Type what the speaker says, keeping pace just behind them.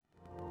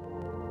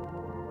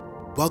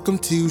Welcome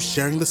to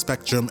Sharing the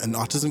Spectrum, an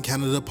Autism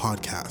Canada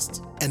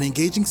podcast, an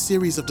engaging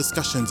series of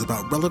discussions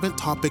about relevant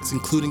topics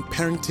including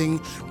parenting,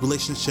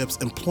 relationships,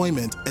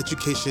 employment,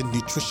 education,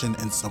 nutrition,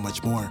 and so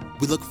much more.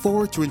 We look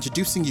forward to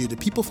introducing you to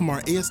people from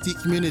our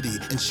ASD community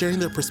and sharing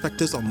their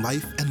perspectives on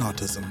life and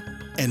autism.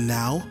 And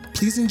now,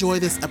 please enjoy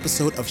this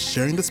episode of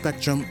Sharing the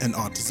Spectrum, an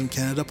Autism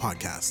Canada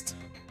podcast.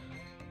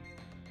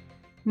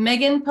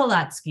 Megan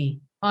Pilatzke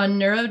on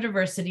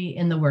neurodiversity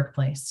in the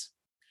workplace.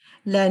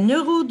 La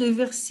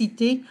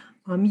neurodiversité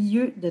en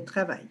milieu de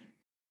travail.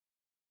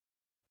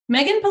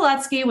 Megan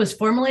Pilatzke was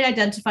formally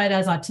identified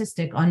as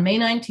autistic on May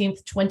 19,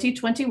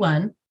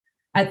 2021,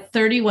 at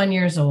 31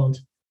 years old.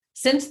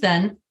 Since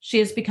then, she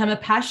has become a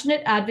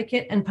passionate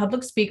advocate and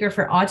public speaker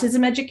for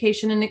autism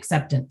education and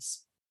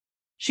acceptance.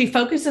 She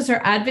focuses her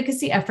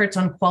advocacy efforts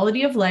on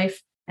quality of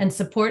life and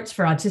supports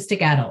for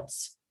autistic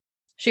adults.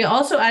 She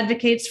also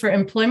advocates for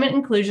employment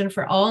inclusion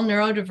for all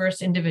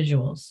neurodiverse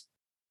individuals.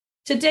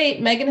 To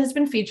date, Megan has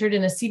been featured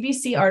in a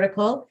CBC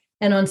article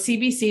and on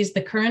CBC's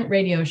The Current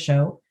radio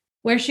show,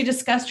 where she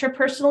discussed her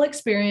personal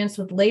experience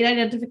with late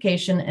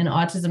identification and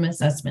autism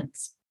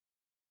assessments.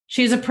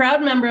 She is a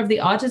proud member of the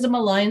Autism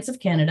Alliance of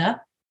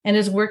Canada and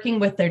is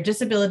working with their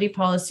Disability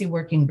Policy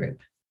Working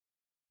Group.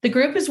 The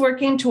group is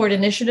working toward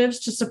initiatives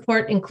to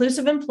support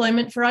inclusive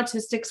employment for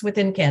autistics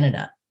within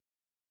Canada.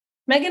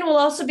 Megan will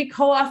also be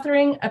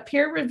co-authoring a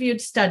peer-reviewed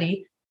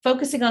study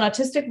focusing on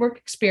autistic work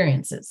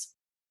experiences.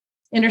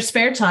 In her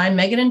spare time,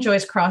 Megan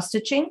enjoys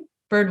cross-stitching,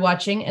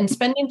 birdwatching, and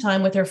spending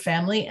time with her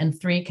family and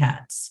 3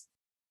 cats.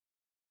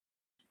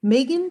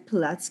 Megan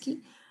Pilatzke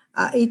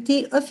a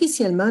été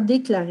officiellement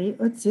déclarée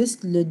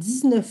autiste le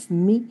 19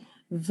 mai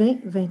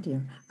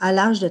 2021, à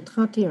l'âge de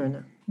 31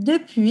 ans.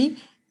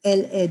 Depuis,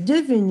 elle est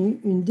devenue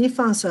une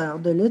défenseure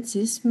de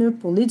l'autisme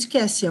pour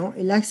l'éducation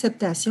et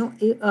l'acceptation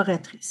et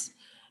oratrice.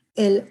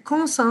 Elle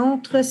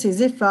concentre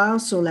ses efforts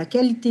sur la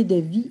qualité de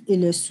vie et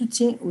le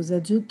soutien aux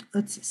adultes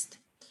autistes.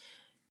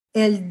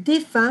 Elle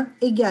défend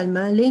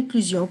également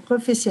l'inclusion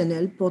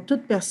professionnelle pour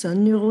toute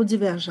personne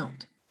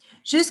neurodivergente.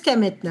 Jusqu'à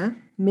maintenant,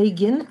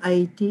 Megan a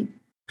été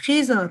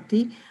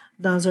présentée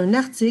dans un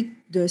article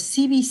de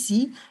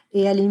CBC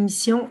et à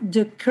l'émission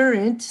The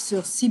Current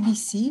sur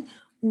CBC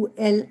où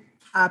elle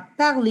a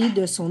parlé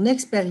de son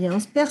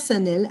expérience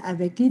personnelle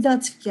avec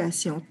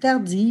l'identification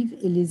tardive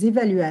et les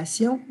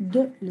évaluations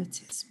de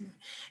l'autisme.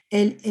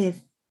 Elle est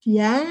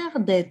fière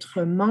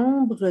d'être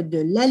membre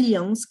de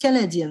l'Alliance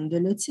canadienne de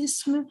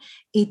l'autisme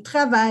et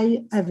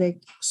travaille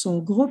avec son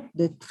groupe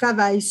de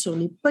travail sur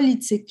les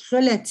politiques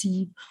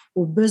relatives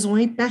aux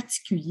besoins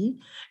particuliers.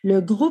 Le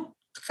groupe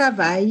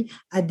travaille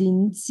à des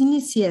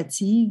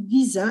initiatives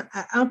visant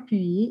à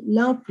appuyer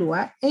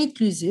l'emploi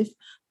inclusif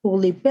pour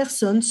les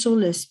personnes sur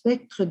le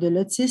spectre de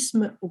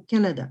l'autisme au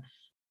Canada.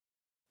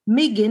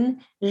 Megan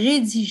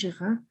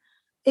rédigera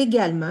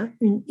également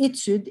une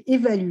étude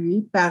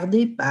évaluée par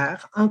des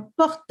pairs en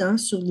portant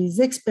sur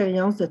les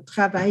expériences de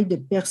travail de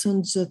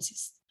personnes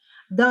autistes.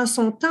 Dans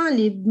son temps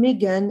libre,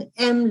 Megan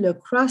aime le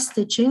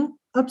cross-stitching,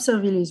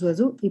 observer les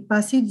oiseaux et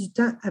passer du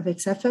temps avec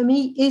sa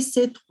famille et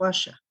ses 3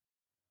 chats.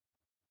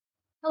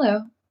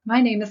 Hello, my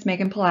name is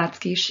Megan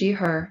Pilatzke, she,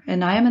 her,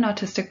 and I am an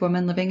autistic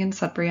woman living in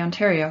Sudbury,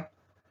 Ontario.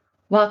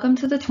 Welcome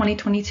to the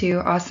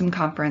 2022 Awesome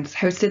Conference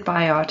hosted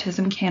by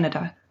Autism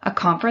Canada, a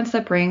conference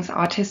that brings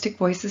autistic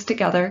voices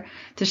together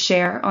to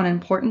share on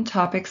important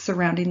topics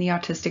surrounding the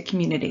autistic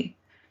community.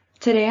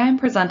 Today I am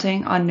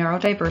presenting on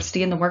neurodiversity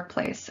in the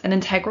workplace, an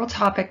integral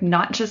topic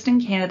not just in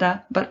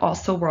Canada, but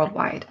also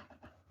worldwide.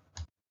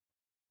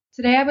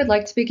 Today I would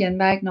like to begin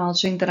by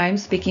acknowledging that I am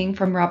speaking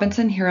from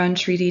Robinson Huron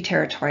Treaty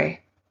Territory.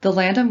 The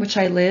land on which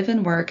I live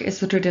and work is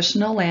the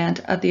traditional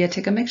land of the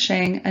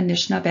Atikameksheng,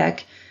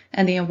 Anishinaabeg,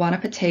 and the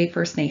Awanapatay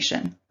First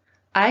Nation.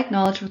 I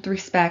acknowledge with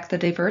respect the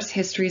diverse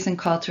histories and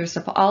cultures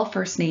of all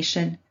First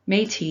Nation,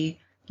 Métis,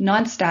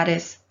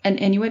 non-status, and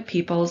Inuit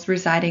peoples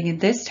residing in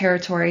this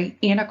territory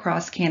and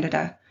across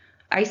Canada.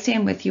 I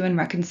stand with you in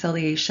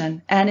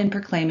reconciliation and in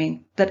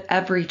proclaiming that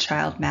every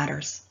child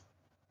matters.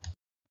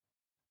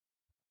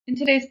 In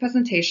today's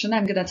presentation,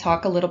 I'm going to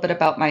talk a little bit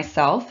about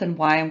myself and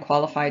why I'm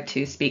qualified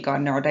to speak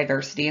on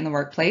neurodiversity in the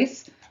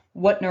workplace,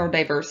 what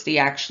neurodiversity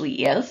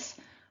actually is,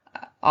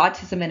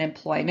 autism and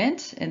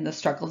employment and the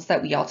struggles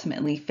that we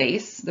ultimately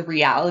face, the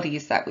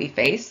realities that we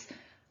face,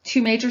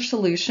 2 major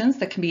solutions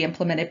that can be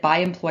implemented by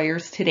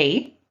employers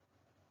today,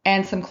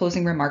 and some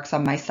closing remarks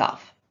on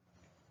myself.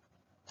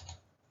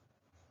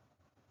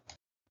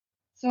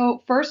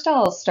 So first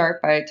I'll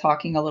start by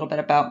talking a little bit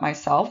about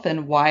myself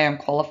and why I'm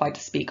qualified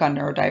to speak on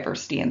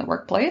neurodiversity in the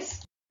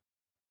workplace.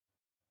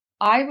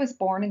 I was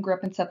born and grew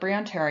up in Sudbury,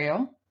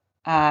 Ontario,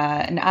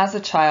 and as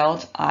a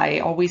child, I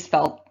always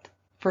felt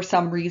for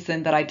some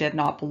reason that I did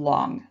not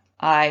belong.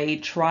 I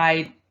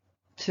tried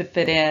to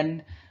fit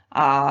in.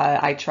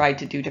 I tried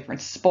to do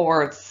different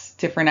sports,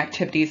 different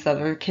activities that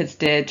other kids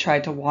did,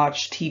 tried to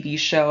watch TV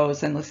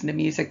shows and listen to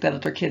music that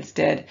other kids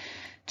did,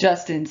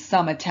 just in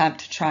some attempt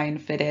to try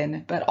and fit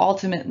in, but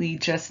ultimately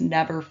just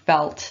never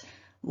felt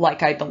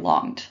like I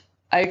belonged.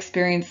 I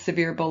experienced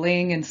severe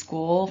bullying in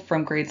school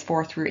from grades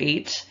 4 through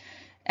 8,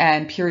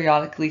 and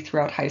periodically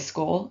throughout high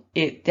school.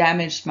 It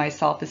damaged my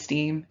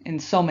self-esteem in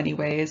so many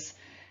ways.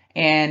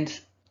 And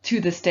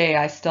to this day,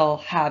 I still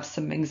have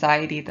some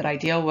anxiety that I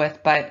deal with,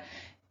 but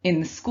in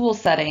the school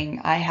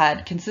setting, I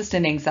had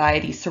consistent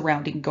anxiety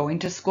surrounding going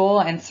to school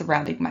and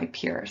surrounding my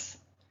peers.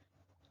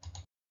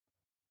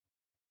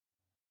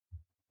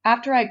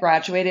 After I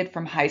graduated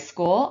from high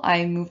school,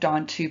 I moved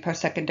on to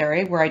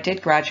post-secondary, where I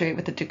did graduate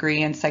with a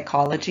degree in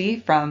psychology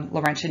from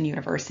Laurentian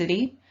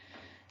University.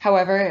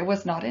 However, it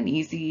was not an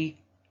easy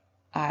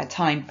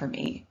time for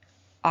me.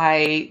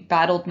 I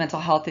battled mental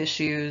health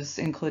issues,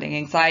 including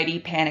anxiety,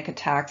 panic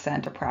attacks,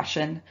 and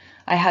depression.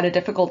 I had a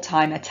difficult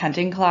time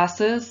attending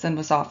classes and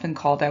was often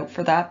called out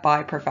for that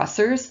by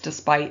professors,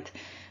 despite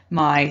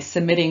my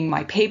submitting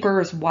my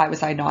papers. Why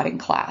was I not in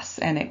class?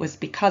 And it was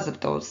because of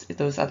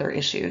those other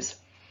issues.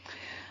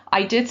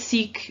 I did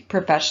seek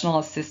professional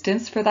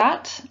assistance for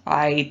that.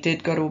 I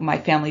did go to my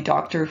family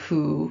doctor,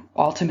 who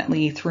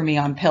ultimately threw me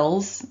on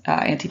pills,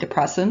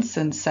 antidepressants,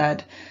 and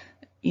said,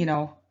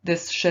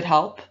 this should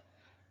help.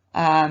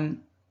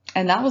 And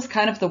that was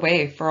kind of the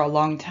way for a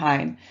long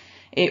time.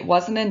 It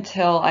wasn't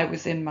until I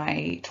was in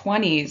my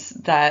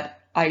 20s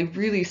that I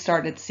really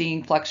started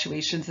seeing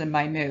fluctuations in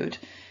my mood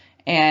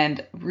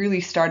and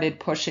really started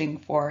pushing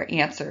for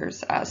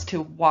answers as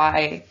to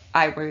why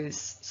I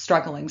was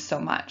struggling so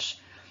much.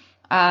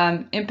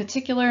 In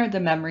particular, the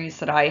memories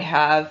that I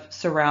have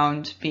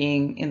surround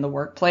being in the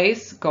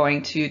workplace,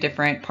 going to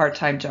different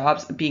part-time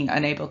jobs, being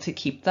unable to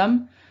keep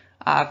them.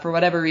 For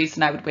whatever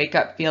reason, I would wake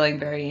up feeling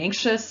very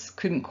anxious,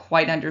 couldn't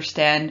quite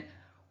understand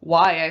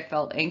why I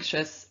felt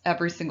anxious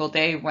every single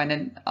day,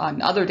 when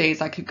on other days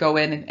I could go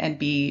in and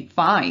be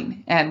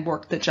fine and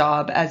work the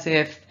job as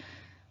if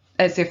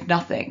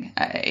nothing.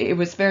 It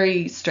was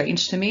very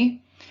strange to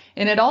me.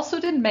 And it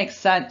also didn't make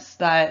sense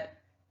that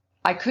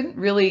I couldn't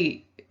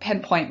really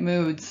pinpoint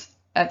moods.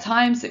 At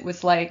times it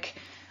was like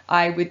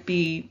I would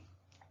be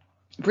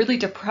really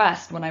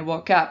depressed when I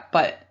woke up,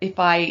 but if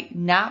I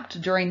napped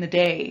during the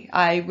day,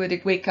 I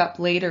would wake up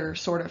later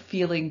sort of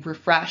feeling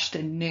refreshed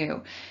and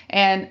new.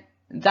 And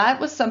that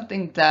was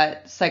something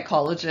that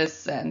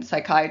psychologists and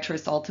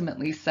psychiatrists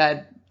ultimately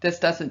said, this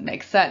doesn't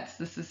make sense.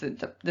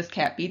 This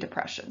can't be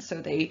depression.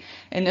 So they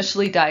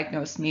initially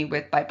diagnosed me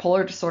with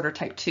bipolar disorder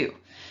type 2.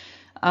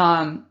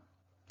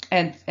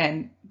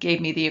 And gave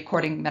me the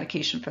according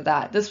medication for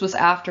that. This was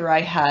after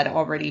I had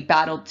already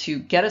battled to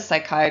get a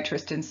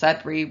psychiatrist in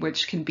Sudbury,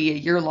 which can be a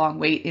year-long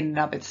wait in and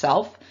of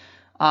itself.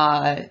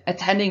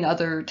 Attending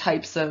other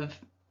types of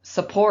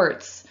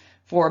supports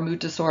for mood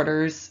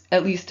disorders,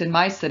 at least in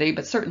my city,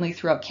 but certainly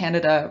throughout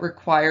Canada,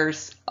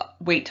 requires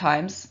wait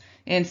times.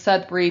 In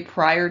Sudbury,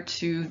 prior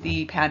to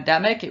the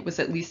pandemic, it was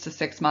at least a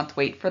 6-month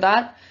wait for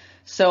that.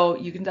 So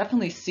you can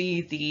definitely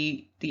see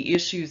the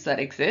issues that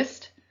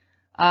exist.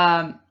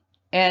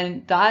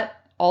 And that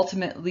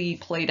ultimately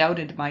played out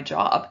into my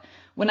job.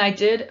 When I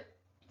did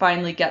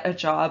finally get a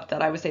job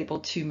that I was able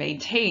to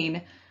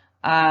maintain,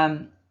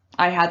 I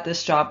had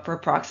this job for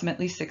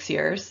approximately 6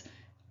 years,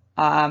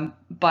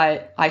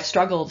 but I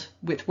struggled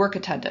with work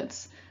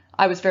attendance.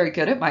 I was very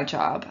good at my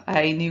job.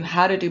 I knew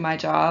how to do my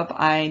job.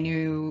 I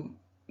knew,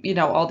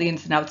 all the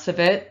ins and outs of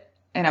it,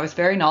 and I was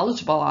very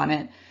knowledgeable on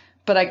it,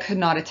 but I could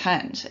not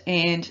attend.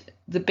 And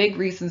the big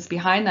reasons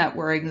behind that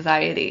were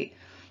anxiety.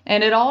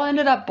 And it all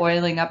ended up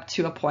boiling up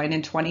to a point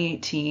in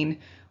 2018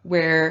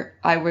 where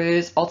I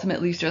was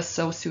ultimately just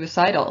so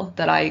suicidal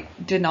that I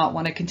did not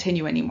want to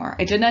continue anymore.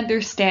 I didn't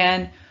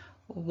understand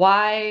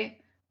why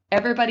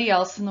everybody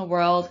else in the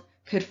world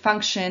could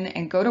function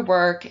and go to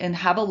work and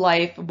have a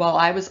life while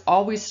I was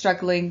always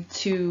struggling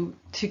to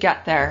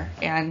get there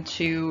and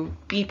to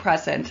be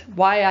present,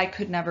 why I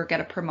could never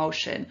get a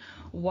promotion,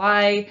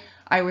 why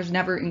I was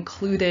never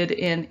included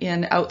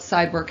in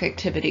outside work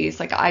activities.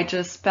 Like, I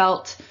just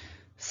felt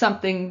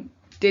something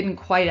didn't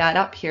quite add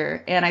up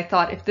here. And I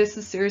thought, if this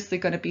is seriously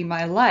going to be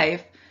my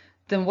life,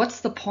 then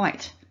what's the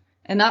point?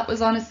 And that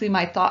was honestly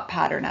my thought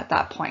pattern at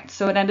that point.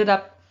 So it ended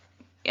up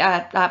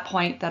at that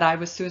point that I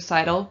was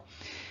suicidal.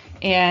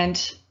 And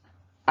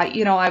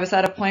I was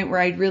at a point where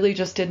I really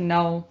just didn't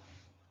know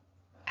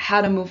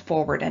how to move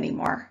forward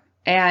anymore.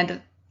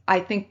 And I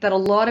think that a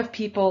lot of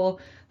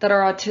people that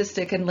are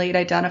autistic and late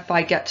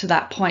identify get to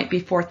that point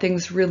before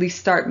things really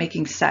start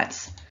making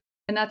sense.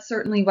 And that's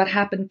certainly what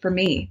happened for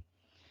me.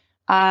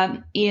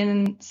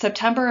 In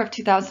September of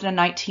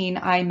 2019,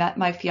 I met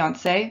my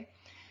fiance,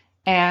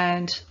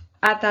 and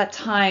at that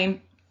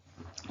time,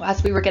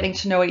 as we were getting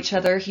to know each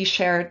other, he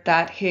shared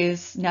that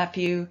his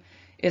nephew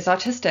is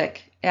autistic.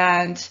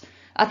 And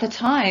at the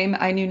time,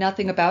 I knew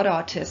nothing about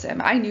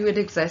autism. I knew it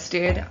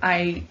existed.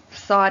 I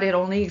thought it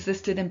only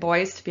existed in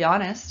boys, to be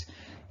honest,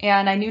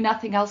 and I knew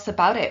nothing else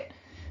about it.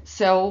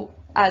 So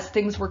as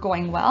things were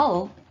going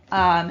well,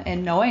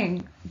 and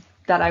knowing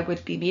that I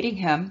would be meeting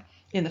him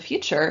in the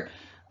future,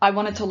 I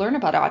wanted to learn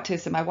about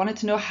autism. I wanted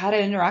to know how to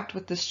interact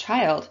with this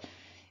child.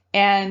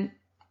 And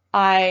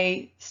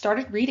I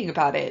started reading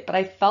about it, but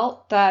I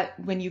felt that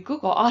when you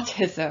Google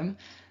autism,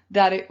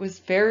 that it was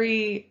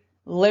very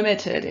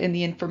limited in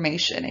the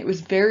information. It was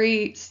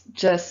very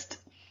just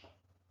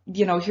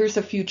here's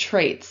a few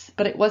traits,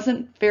 but it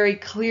wasn't very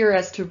clear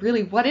as to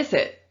really what is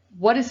it?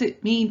 What does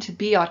it mean to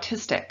be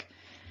autistic?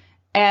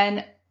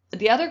 And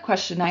the other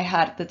question I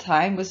had at the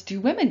time was, do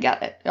women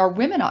get it? Are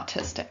women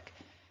autistic?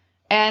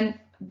 And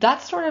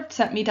that sort of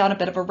sent me down a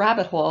bit of a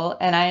rabbit hole,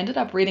 and I ended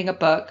up reading a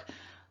book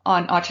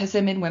on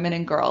autism in women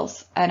and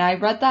girls. And I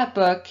read that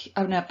book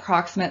in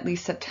approximately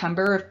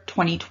September of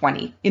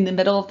 2020, in the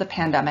middle of the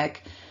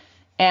pandemic.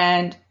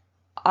 And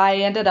I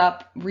ended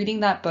up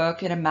reading that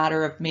book in a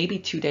matter of maybe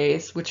 2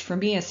 days, which for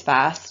me is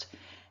fast,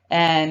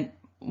 and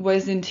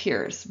was in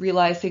tears,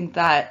 realizing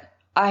that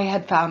I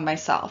had found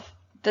myself.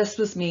 This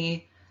was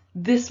me.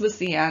 This was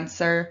the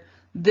answer.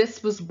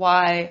 This was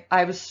why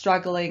I was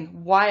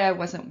struggling, why I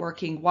wasn't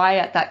working, why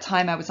at that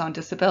time I was on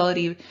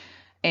disability,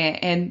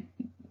 and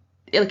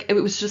it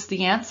was just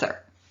the answer.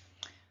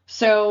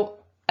 So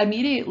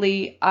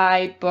immediately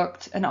I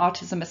booked an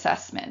autism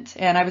assessment,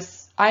 and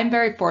I'm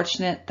very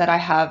fortunate that I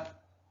have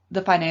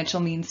the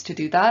financial means to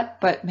do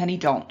that, but many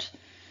don't.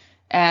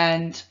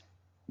 And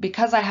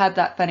because I had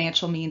that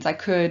financial means, I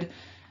could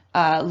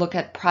look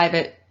at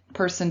private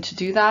person to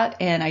do that,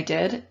 and I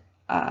did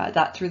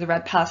that through the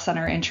Red Path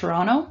Center in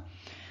Toronto.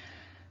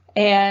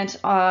 And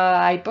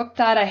I booked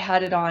that. I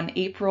had it on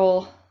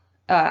April,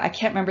 I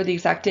can't remember the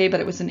exact day,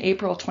 but it was in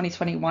April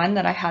 2021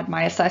 that I had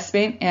my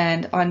assessment.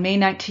 And on May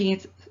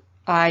 19th,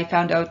 I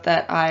found out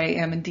that I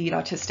am indeed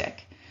autistic.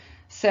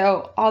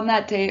 So on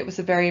that day, it was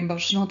a very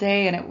emotional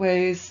day, and it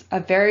was a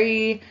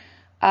very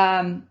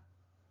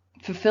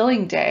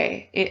fulfilling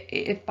day.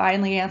 It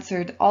finally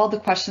answered all the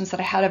questions that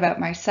I had about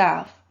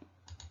myself.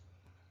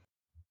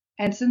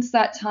 And since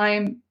that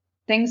time,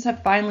 things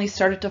have finally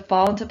started to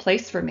fall into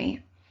place for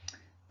me.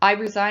 I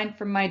resigned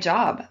from my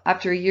job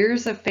after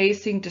years of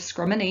facing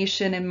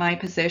discrimination in my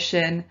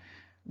position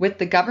with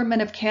the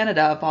government of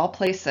Canada, of all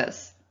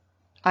places.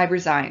 I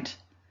resigned.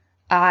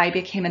 I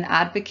became an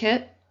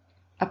advocate,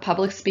 a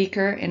public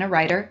speaker, and a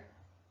writer,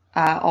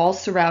 all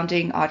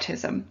surrounding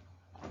autism.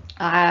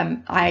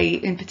 I,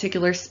 in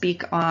particular,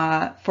 speak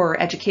for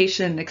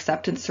education and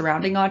acceptance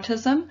surrounding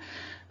autism,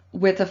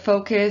 with a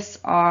focus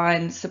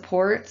on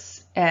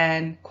supports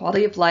and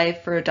quality of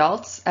life for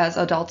adults, as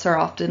adults are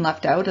often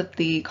left out of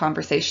the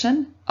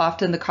conversation.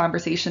 Often the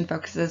conversation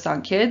focuses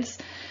on kids.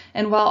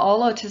 And while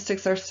all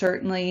autistics are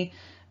certainly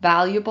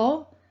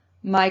valuable,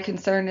 my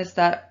concern is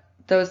that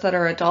those that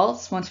are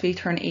adults, once we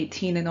turn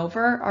 18 and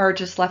over, are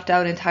just left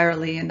out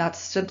entirely, and that's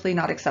simply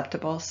not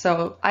acceptable.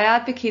 So I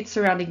advocate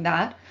surrounding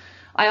that.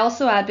 I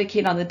also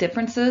advocate on the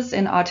differences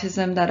in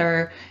autism that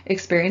are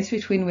experienced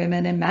between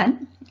women and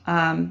men.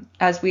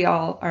 As we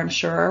all, I'm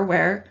sure, are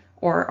aware,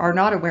 or are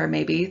not aware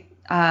maybe,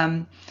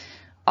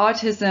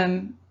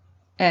 autism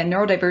and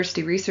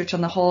neurodiversity research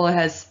on the whole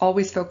has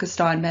always focused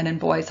on men and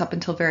boys up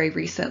until very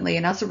recently.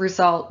 And as a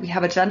result, we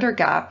have a gender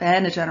gap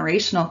and a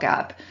generational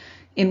gap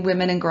in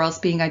women and girls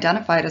being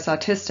identified as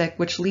autistic,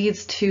 which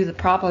leads to the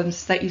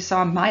problems that you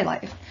saw in my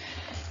life.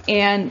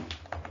 And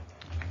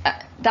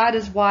that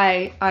is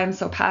why I'm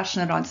so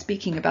passionate on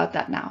speaking about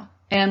that now.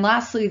 And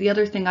lastly, the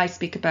other thing I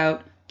speak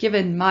about,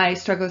 given my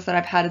struggles that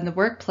I've had in the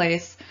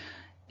workplace,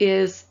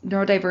 is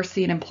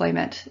neurodiversity in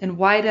employment, and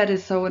why that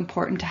is so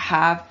important to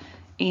have,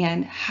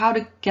 and how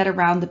to get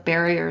around the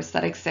barriers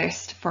that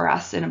exist for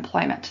us in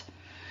employment.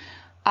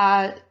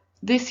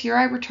 This year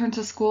I returned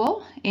to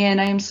school,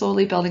 and I am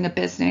slowly building a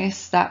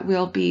business that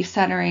will be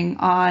centering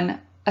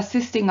on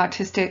assisting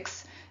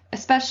autistics,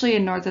 especially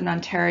in Northern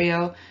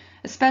Ontario,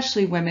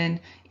 especially women,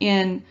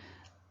 in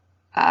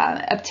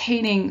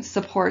obtaining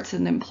supports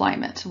in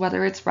employment,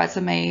 whether it's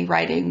resume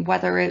writing,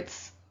 whether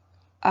it's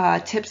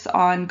tips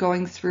on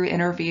going through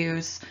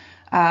interviews,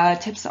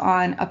 tips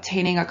on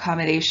obtaining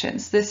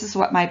accommodations. This is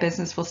what my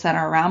business will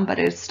center around, but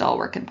it's still a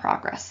work in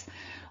progress.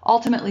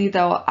 Ultimately,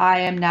 though,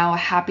 I am now a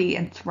happy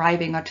and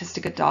thriving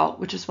autistic adult,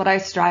 which is what I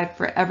strive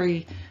for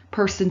every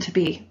person to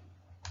be.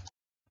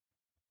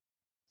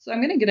 So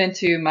I'm going to get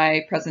into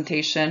my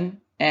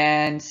presentation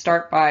and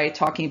start by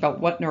talking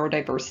about what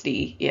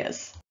neurodiversity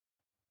is.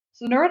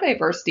 So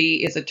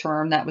neurodiversity is a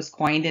term that was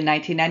coined in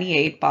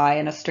 1998 by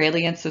an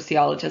Australian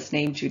sociologist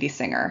named Judy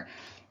Singer.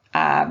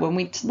 When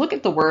we look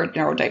at the word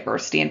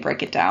neurodiversity and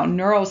break it down,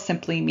 neuro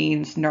simply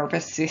means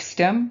nervous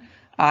system.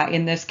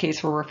 In this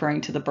case, we're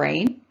referring to the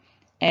brain.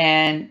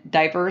 And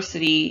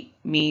diversity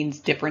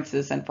means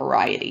differences and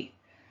variety.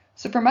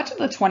 So for much of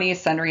the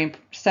 20th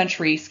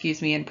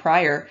century, and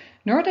prior,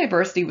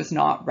 neurodiversity was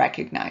not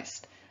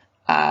recognized.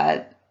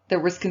 There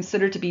was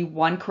considered to be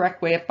one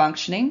correct way of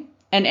functioning,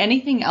 and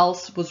anything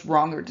else was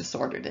wrong or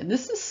disordered. And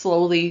this is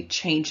slowly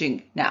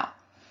changing now.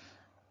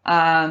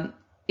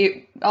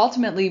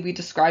 Ultimately, we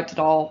described it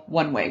all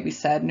one way. We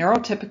said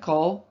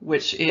neurotypical,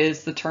 which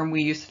is the term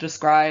we use to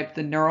describe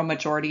the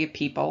neuromajority of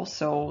people.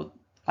 So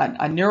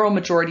a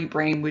neuromajority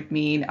brain would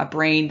mean a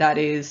brain that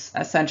is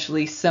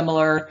essentially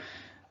similar,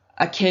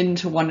 akin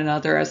to one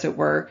another, as it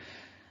were.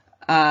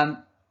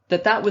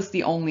 That was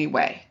the only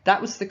way.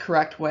 That was the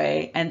correct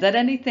way. And that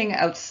anything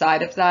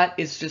outside of that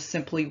is just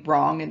simply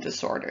wrong and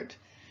disordered.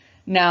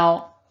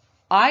 Now,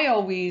 I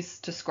always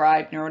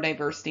describe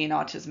neurodiversity and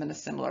autism in a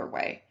similar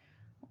way.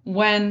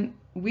 when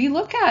we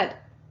look at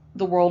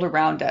the world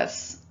around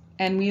us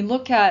and we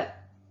look at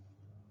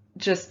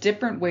just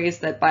different ways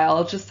that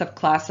biologists have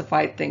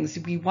classified things,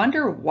 we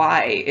wonder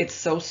why it's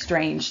so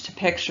strange to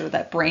picture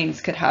that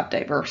brains could have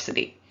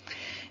diversity.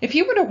 If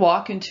you were to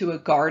walk into a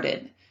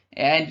garden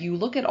and you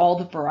look at all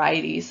the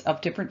varieties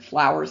of different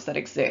flowers that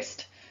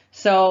exist,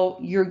 so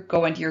you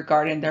go into your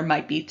garden, there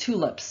might be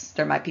tulips,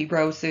 there might be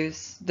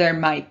roses, there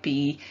might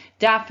be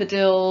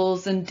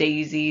daffodils and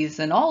daisies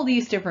and all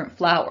these different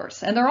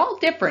flowers. And they're all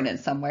different in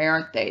some way,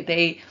 aren't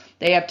they?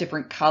 They have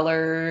different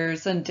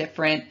colors and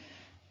different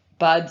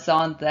buds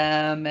on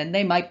them, and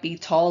they might be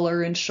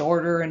taller and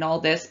shorter and all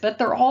this, but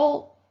they're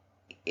all,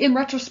 in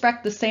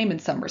retrospect, the same in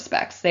some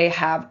respects. They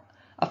have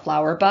a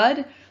flower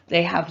bud,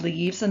 they have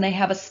leaves, and they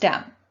have a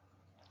stem.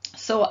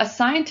 So a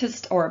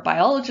scientist or a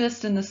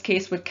biologist in this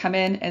case would come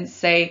in and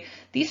say,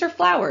 these are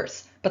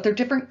flowers, but they're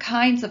different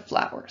kinds of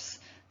flowers.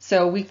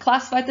 So we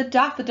classify the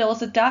daffodil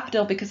as a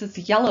daffodil because it's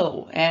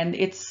yellow and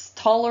it's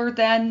taller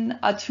than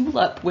a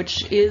tulip,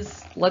 which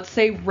is, let's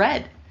say,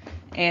 red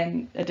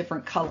and a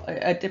different color,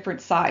 a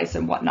different size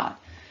and whatnot.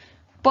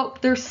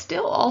 But they're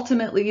still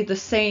ultimately the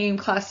same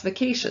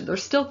classification. They're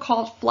still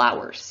called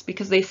flowers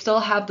because they still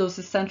have those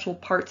essential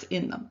parts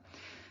in them.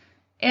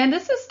 And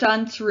this is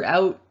done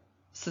throughout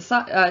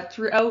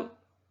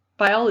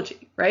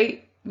biology,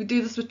 right? We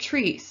do this with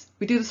trees,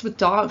 we do this with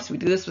dogs, we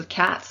do this with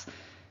cats.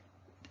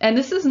 And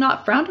this is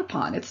not frowned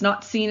upon. It's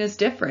not seen as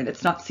different.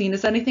 It's not seen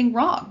as anything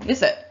wrong,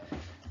 is it?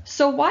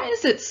 So why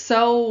is it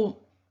so,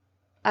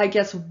 I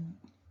guess,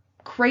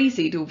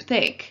 crazy to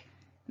think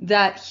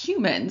that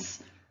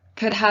humans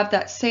could have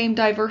that same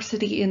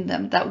diversity in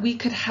them, that we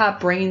could have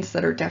brains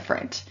that are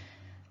different?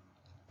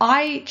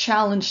 I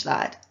challenge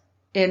that.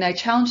 And I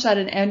challenge that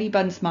in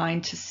anyone's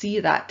mind to see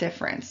that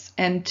difference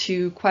and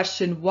to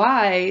question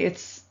why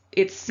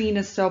it's seen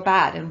as so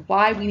bad and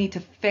why we need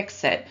to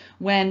fix it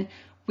when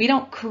we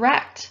don't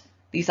correct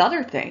these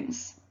other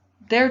things.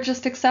 They're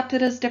just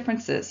accepted as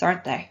differences,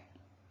 aren't they?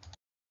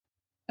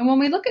 And when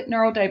we look at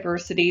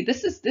neurodiversity,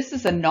 this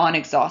is a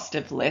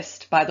non-exhaustive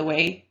list, by the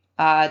way.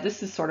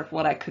 This is sort of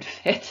what I could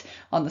fit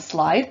on the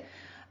slide.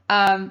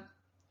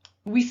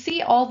 We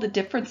see all the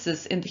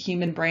differences in the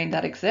human brain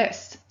that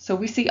exist. So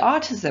we see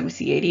autism, we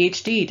see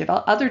ADHD,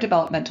 other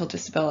developmental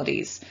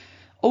disabilities,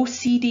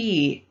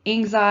 OCD,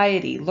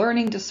 anxiety,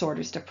 learning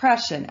disorders,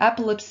 depression,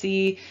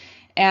 epilepsy,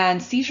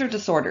 and seizure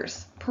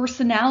disorders,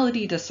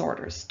 personality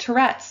disorders,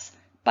 Tourette's,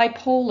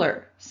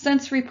 bipolar,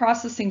 sensory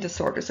processing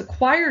disorders,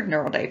 acquired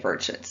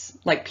neurodivergence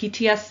like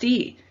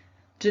PTSD,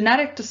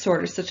 genetic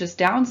disorders such as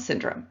Down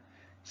syndrome,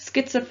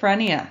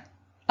 schizophrenia,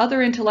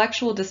 other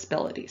intellectual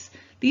disabilities.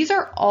 These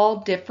are all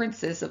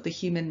differences of the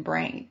human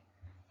brain.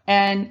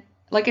 And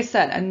like I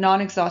said, a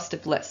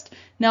non-exhaustive list.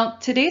 Now,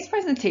 today's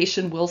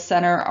presentation will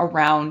center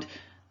around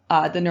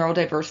the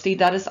neurodiversity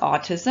that is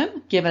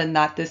autism, given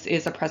that this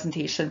is a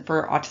presentation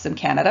for Autism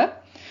Canada.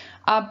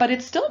 But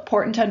it's still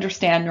important to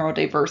understand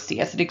neurodiversity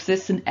as it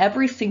exists in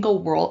every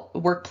single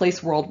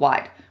workplace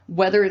worldwide,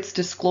 whether it's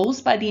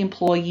disclosed by the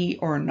employee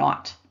or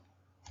not.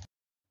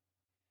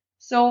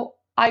 So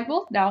I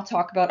will now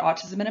talk about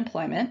autism and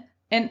employment.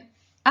 And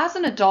as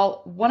an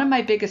adult, one of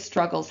my biggest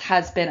struggles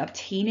has been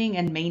obtaining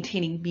and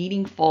maintaining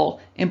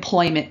meaningful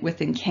employment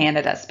within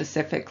Canada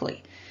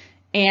specifically.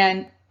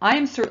 And I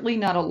am certainly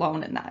not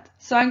alone in that.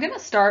 So I'm going to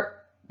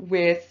start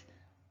with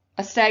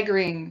a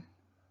staggering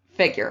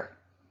figure.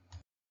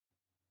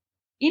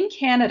 In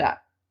Canada,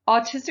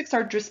 autistics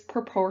are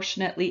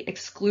disproportionately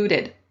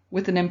excluded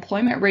with an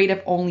employment rate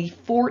of only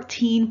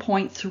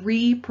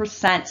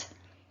 14.3%.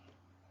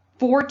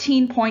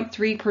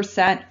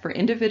 14.3% for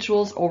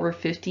individuals over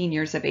 15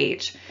 years of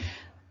age.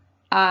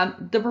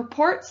 The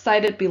report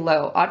cited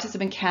below,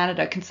 Autism in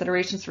Canada,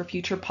 Considerations for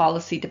Future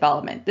Policy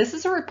Development. This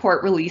is a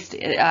report released,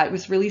 it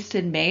was released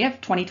in May of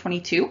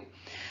 2022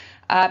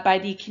 by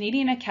the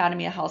Canadian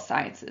Academy of Health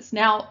Sciences.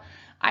 Now,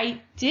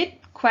 I did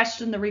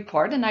question the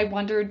report and I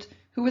wondered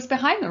who was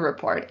behind the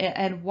report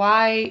and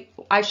why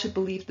I should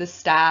believe this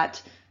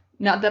stat.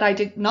 Not that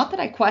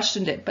I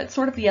questioned it, but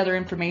sort of the other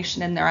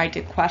information in there I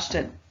did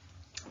question.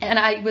 And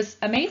I was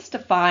amazed to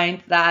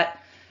find that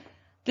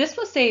this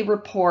was a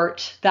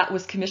report that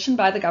was commissioned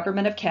by the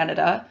Government of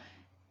Canada,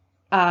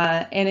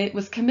 and it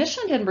was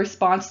commissioned in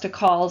response to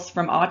calls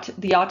from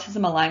the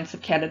Autism Alliance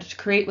of Canada to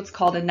create what's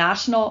called a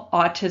national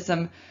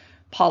autism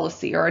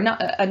policy, or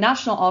a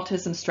national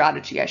autism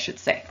strategy, I should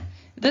say.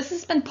 This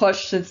has been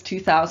pushed since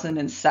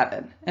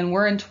 2007, and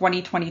we're in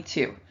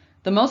 2022.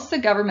 The most the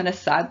government has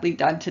sadly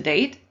done to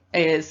date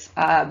is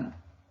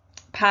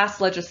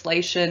pass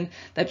legislation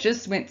that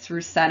just went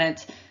through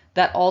Senate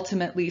that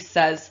ultimately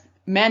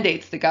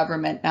mandates the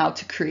government now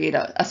to create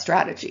a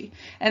strategy.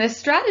 And a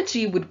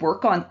strategy would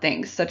work on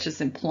things such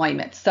as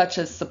employment, such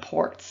as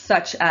support,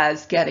 such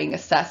as getting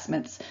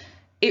assessments.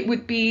 It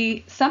would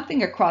be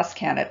something across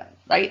Canada,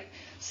 right?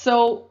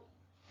 So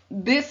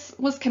this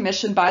was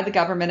commissioned by the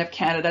Government of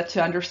Canada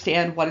to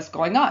understand what is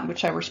going on,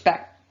 which I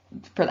respect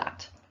for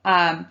that.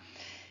 And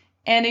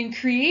in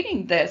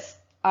creating this,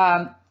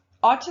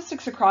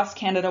 autistics across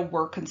Canada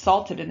were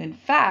consulted, and in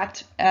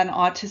fact, an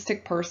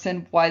autistic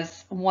person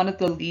was one of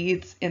the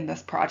leads in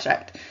this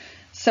project.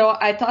 So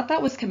I thought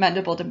that was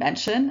commendable to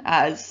mention,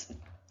 as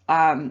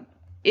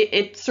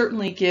it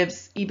certainly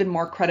gives even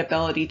more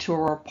credibility to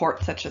a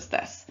report such as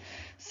this.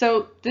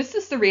 So this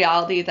is the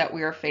reality that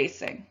we are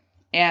facing,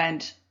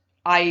 and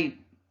I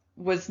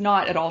was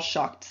not at all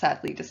shocked,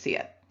 sadly, to see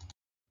it.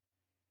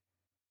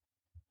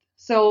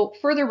 So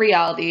further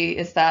reality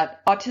is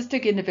that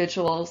autistic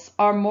individuals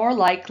are more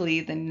likely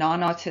than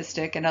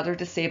non-autistic and other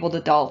disabled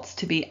adults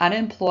to be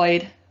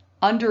unemployed,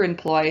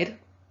 underemployed,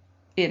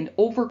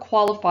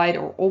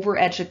 overqualified or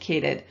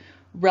overeducated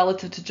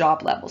relative to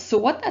job levels. So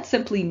what that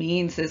simply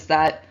means is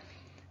that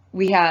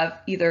we have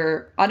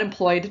either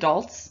unemployed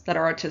adults that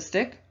are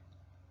autistic,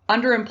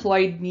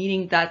 underemployed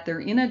meaning that they're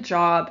in a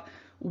job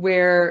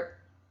where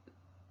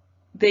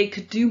they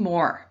could do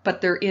more,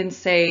 but they're in,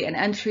 say, an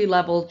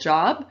entry-level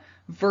job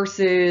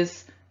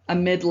versus a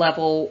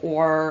mid-level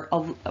or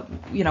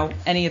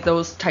any of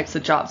those types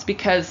of jobs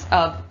because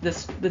of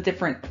the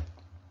different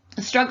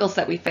struggles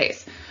that we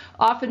face.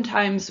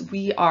 Oftentimes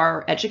we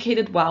are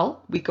educated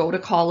well, we go to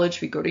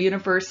college, we go to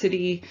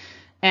university,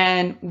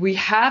 and we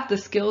have the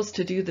skills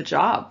to do the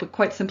job, but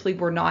quite simply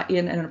we're not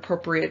in an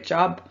appropriate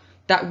job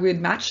that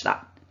would match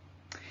that.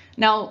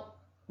 Now,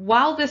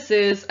 while this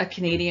is a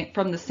Canadian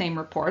from the same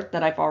report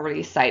that I've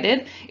already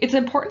cited, it's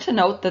important to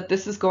note that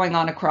this is going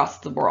on across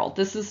the world.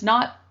 This is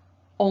not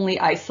only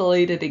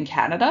isolated in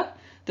Canada.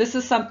 This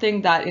is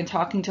something that in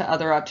talking to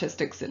other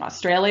autistics in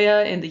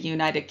Australia, in the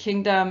United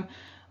Kingdom,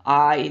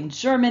 in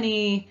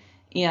Germany,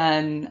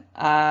 in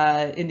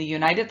the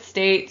United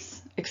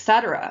States,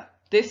 etc.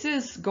 This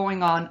is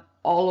going on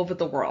all over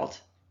the world.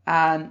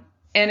 And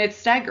it's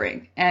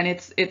staggering. And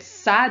it's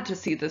sad to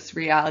see this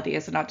reality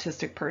as an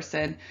autistic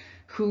person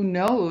who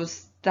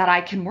knows that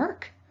I can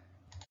work.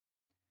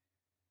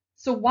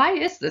 So why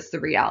is this the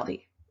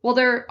reality? Well,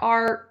 there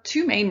are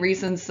two main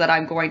reasons that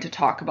I'm going to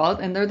talk about,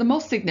 and they're the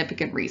most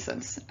significant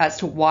reasons as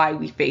to why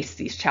we face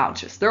these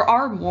challenges. There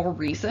are more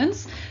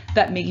reasons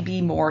that may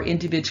be more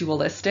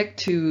individualistic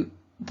to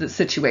the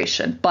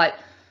situation, but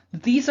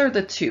these are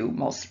the two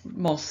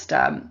most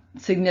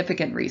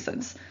significant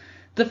reasons.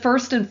 The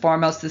first and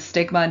foremost is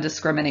stigma and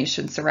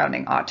discrimination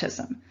surrounding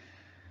autism.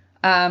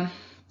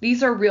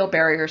 These are real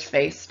barriers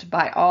faced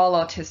by all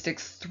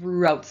autistics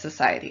throughout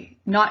society,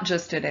 not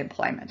just in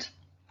employment.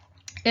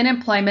 In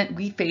employment,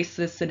 we face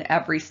this in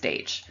every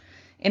stage.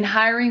 In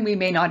hiring, we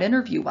may not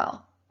interview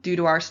well due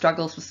to our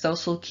struggles with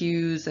social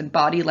cues and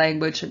body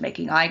language and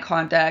making eye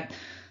contact,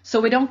 so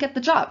we don't get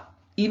the job,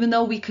 even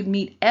though we could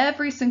meet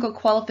every single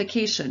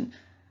qualification.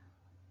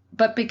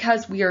 But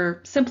because we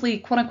are simply,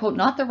 quote unquote,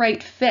 not the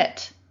right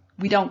fit,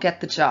 we don't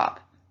get the job.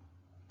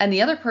 And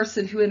the other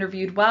person who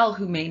interviewed well,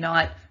 who may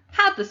not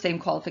have the same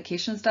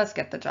qualifications, does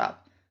get the job.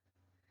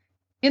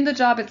 In the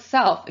job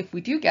itself, if we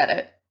do get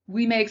it,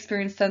 we may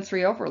experience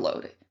sensory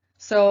overload.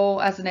 So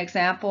as an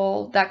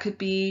example, that could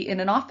be in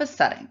an office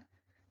setting.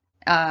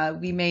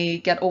 We may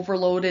get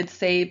overloaded,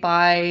 say,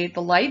 by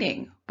the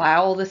lighting, by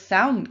all the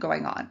sound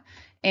going on.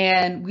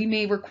 And we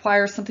may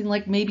require something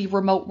like maybe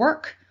remote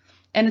work.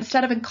 And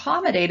instead of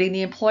accommodating,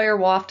 the employer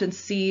will often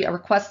see a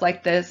request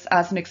like this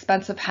as an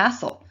expensive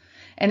hassle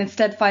and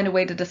instead find a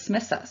way to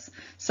dismiss us.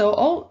 So,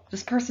 oh,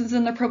 this person's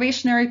in the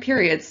probationary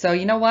period, so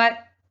you know what?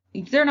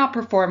 They're not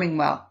performing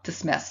well,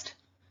 dismissed.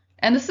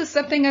 And this is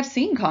something I've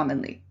seen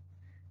commonly.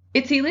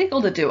 It's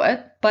illegal to do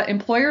it, but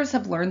employers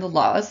have learned the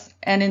laws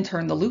and in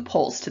turn the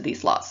loopholes to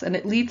these laws, and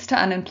it leads to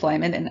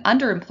unemployment and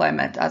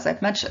underemployment, as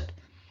I've mentioned.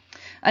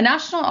 A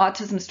national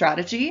autism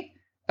strategy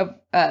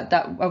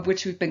of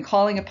which we've been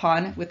calling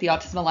upon with the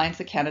Autism Alliance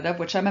of Canada, of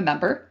which I'm a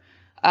member,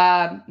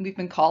 we've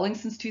been calling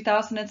since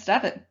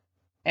 2007.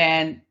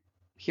 And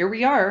here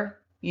we are,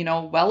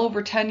 well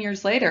over 10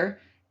 years later,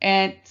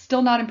 and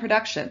still not in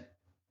production.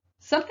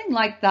 Something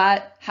like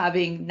that,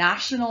 having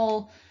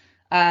national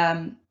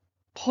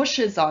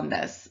pushes on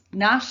this,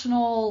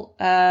 national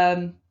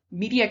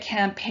media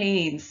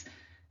campaigns,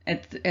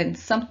 and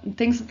some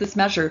things of this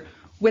measure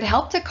would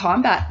help to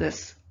combat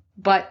this.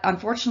 But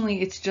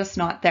unfortunately, it's just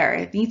not there.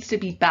 It needs to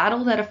be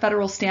battled at a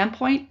federal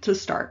standpoint to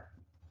start.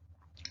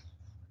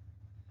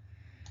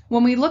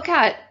 When we look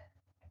at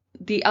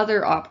the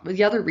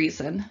other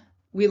reason,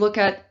 we look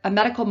at a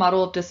medical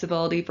model of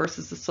disability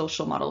versus a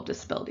social model of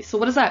disability. So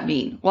what does that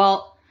mean?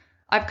 Well,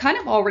 I've kind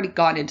of already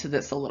gone into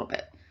this a little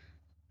bit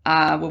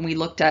when we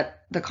looked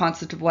at the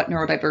concept of what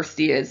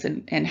neurodiversity is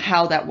and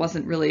how that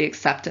wasn't really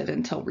accepted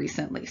until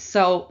recently.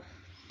 So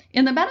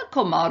in the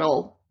medical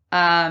model,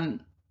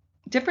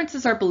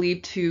 differences are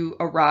believed to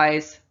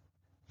arise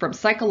from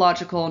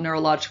psychological,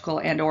 neurological,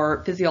 and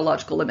or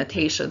physiological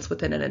limitations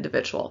within an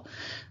individual.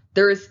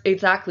 There is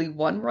exactly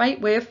one right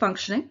way of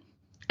functioning,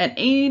 and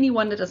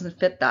anyone that doesn't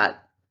fit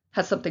that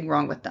has something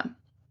wrong with them.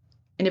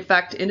 And in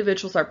fact,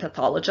 individuals are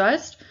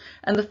pathologized,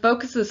 and the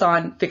focus is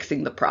on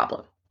fixing the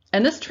problem.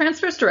 And this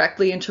transfers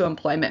directly into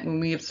employment when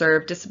we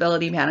observe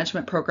disability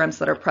management programs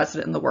that are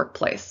present in the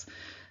workplace.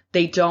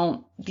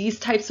 These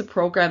types of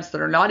programs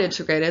that are not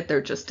integrated,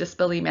 they're just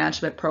disability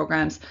management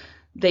programs,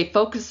 They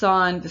focus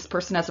on this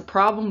person has a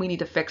problem, we need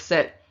to fix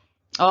it.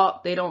 Oh,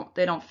 they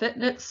don't fit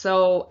in it,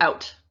 so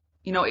out.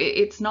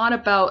 It's not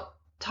about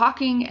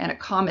talking and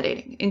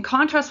accommodating. In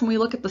contrast, when we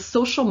look at the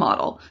social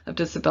model of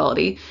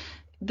disability,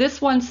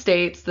 this one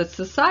states that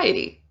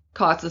society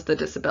causes the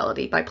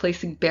disability by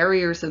placing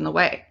barriers in the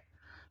way.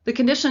 The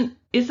condition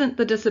isn't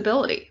the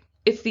disability.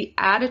 It's the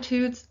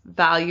attitudes,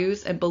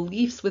 values, and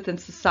beliefs within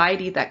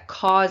society that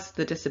cause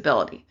the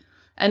disability.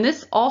 And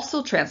this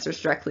also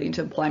transfers directly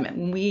into employment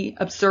when we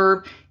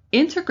observe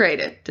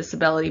integrated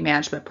disability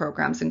management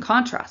programs in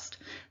contrast.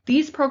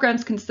 These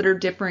programs consider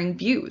differing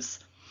views,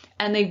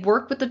 and they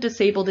work with the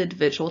disabled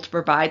individual to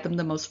provide them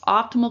the most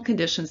optimal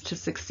conditions to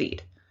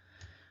succeed.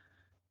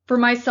 For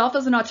myself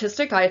as an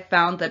autistic, I have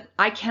found that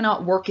I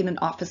cannot work in an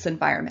office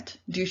environment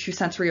due to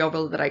sensory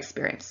overload that I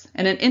experience.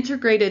 And an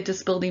integrated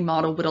disability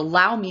model would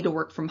allow me to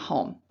work from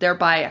home,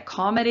 thereby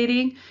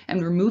accommodating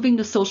and removing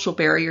the social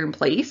barrier in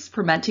place,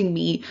 preventing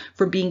me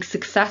from being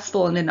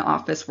successful in an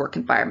office work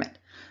environment.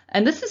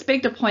 And this is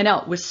big to point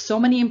out with so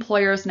many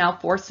employers now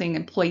forcing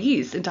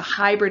employees into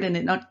hybrid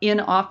and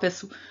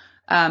in-office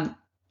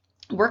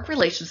work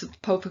relations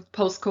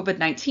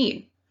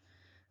post-COVID-19.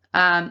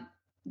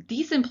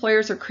 These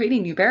employers are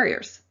creating new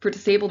barriers for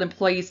disabled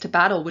employees to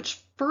battle, which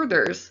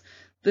furthers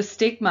the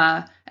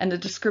stigma and the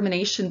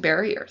discrimination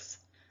barriers.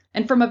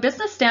 And from a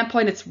business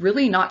standpoint, it's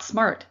really not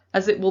smart,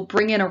 as it will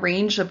bring in a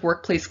range of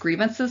workplace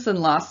grievances and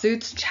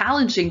lawsuits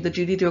challenging the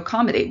duty to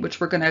accommodate, which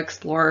we're going to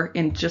explore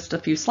in just a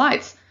few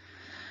slides.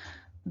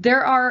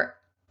 There are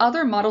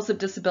other models of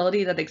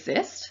disability that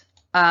exist,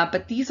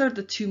 but these are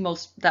the two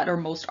that are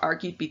most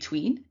argued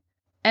between.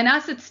 And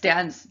as it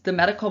stands, the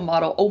medical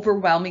model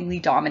overwhelmingly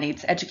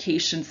dominates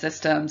education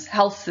systems,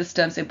 health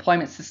systems,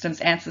 employment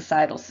systems, and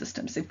societal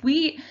systems. If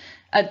we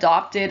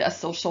adopted a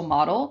social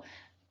model,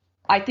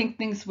 I think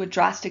things would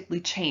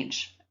drastically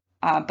change,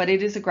 but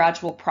it is a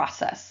gradual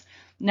process.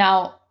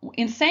 Now,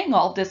 in saying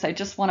all this, I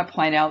just want to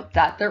point out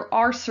that there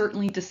are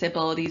certainly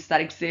disabilities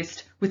that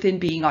exist within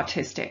being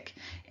autistic.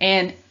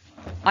 And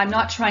I'm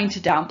not trying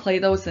to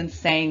downplay those and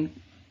saying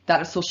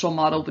that a social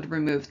model would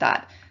remove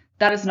that.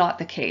 That is not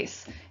the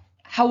case.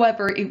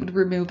 However, it would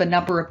remove a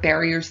number of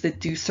barriers that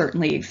do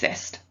certainly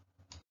exist.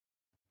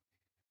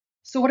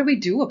 So what do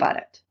we do about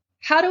it?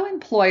 How do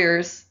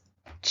employers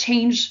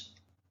change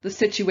the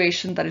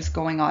situation that is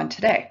going on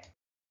today?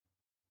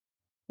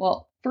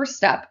 Well, first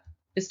step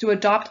is to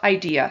adopt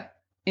IDEA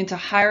into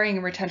hiring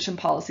and retention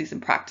policies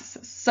and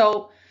practices.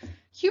 So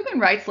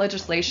human rights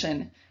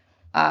legislation,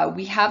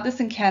 we have this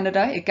in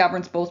Canada. It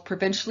governs both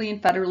provincially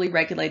and federally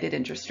regulated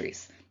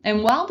industries.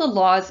 And while the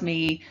laws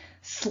may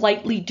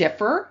slightly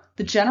differ,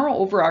 the general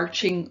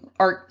overarching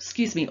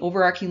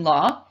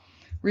law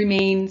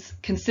remains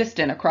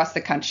consistent across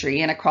the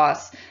country and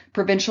across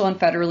provincial and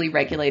federally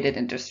regulated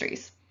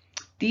industries.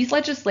 These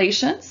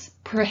legislations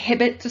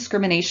prohibit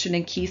discrimination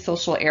in key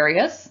social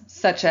areas,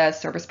 such as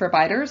service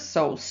providers,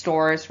 so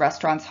stores,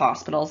 restaurants,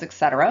 hospitals,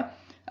 etc.,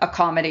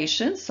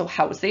 accommodations, so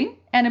housing,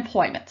 and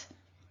employment.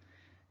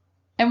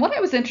 And what I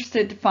was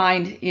interested to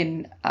find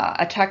in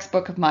a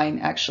textbook of mine,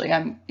 actually,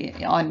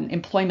 on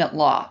employment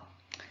law,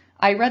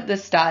 I read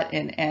this stat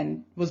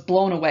and was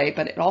blown away,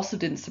 but it also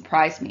didn't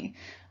surprise me.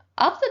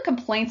 Of the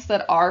complaints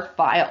that are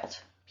filed,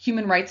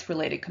 human rights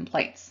related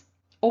complaints,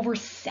 over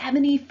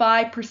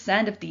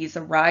 75% of these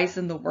arise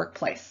in the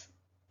workplace.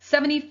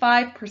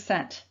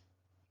 75%.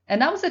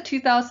 And that was a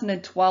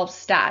 2012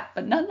 stat,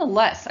 but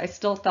nonetheless, I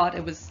still thought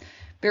it was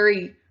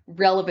very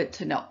relevant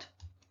to note.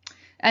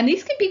 And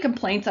these can be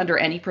complaints under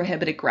any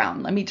prohibited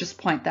ground. Let me just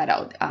point that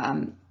out.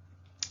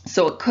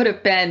 So it could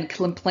have been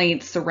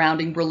complaints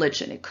surrounding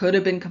religion. It could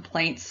have been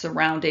complaints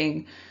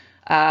surrounding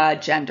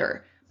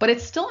gender. But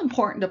it's still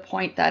important to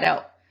point that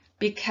out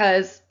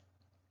because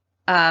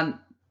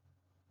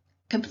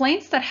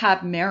complaints that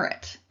have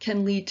merit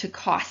can lead to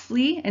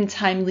costly and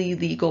timely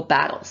legal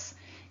battles.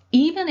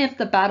 Even if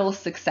the battle is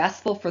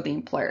successful for the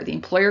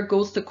employer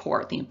goes to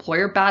court, the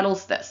employer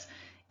battles this,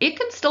 it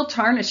can still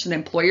tarnish an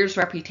employer's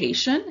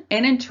reputation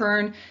and in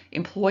turn,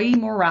 employee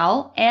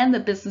morale and the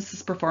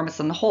business's performance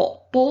on the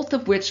whole, both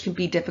of which can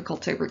be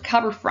difficult to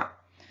recover from.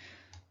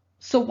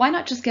 So why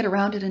not just get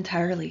around it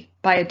entirely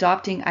by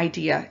adopting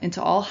IDEA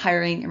into all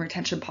hiring and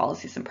retention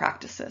policies and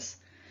practices?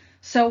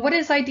 So what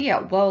is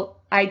IDEA? Well,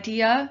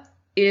 IDEA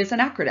is an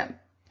acronym.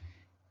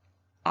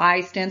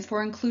 I stands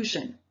for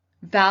inclusion,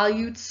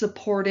 valued,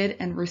 supported,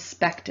 and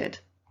respected.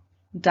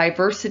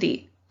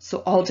 Diversity, so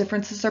all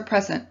differences are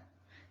present.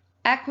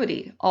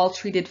 Equity, all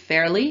treated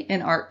fairly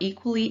and are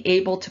equally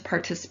able to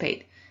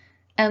participate.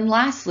 And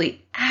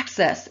lastly,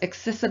 access,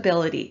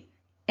 accessibility,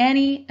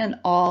 any and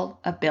all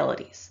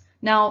abilities.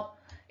 Now,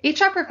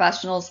 HR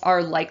professionals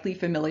are likely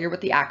familiar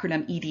with the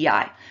acronym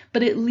EDI,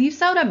 but it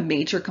leaves out a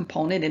major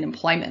component in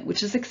employment,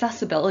 which is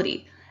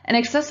accessibility. And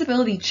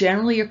accessibility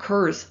generally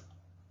occurs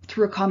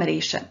through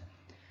accommodation.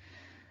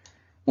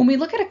 When we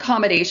look at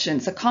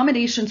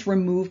accommodations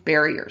remove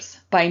barriers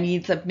by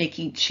means of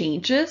making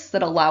changes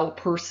that allow a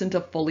person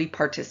to fully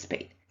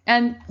participate.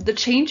 And the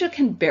change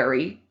can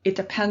vary. It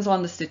depends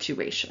on the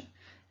situation.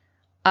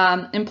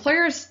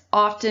 Employers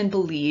often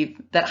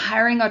believe that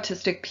hiring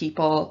autistic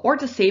people or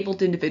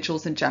disabled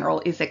individuals in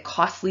general is a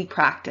costly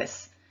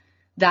practice,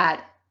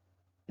 that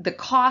the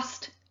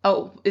cost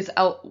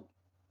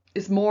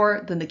is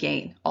more than the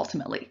gain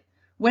ultimately,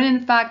 when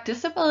in fact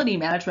disability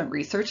management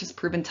research has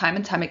proven time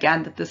and time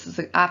again that this is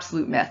an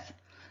absolute myth.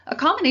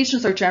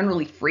 Accommodations are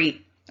generally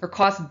free or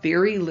cost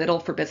very little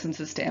for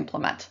businesses to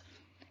implement.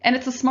 And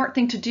it's a smart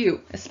thing to do,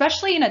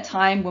 especially in a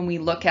time when we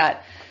look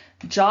at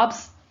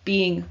jobs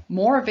being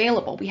more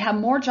available. We have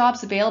more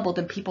jobs available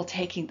than people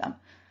taking them.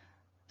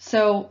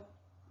 So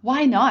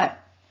why not,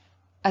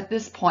 at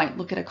this point,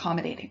 look at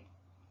accommodating?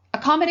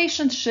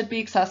 Accommodations should be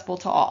accessible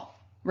to all,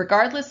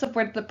 regardless of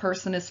whether the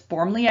person is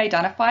formally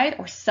identified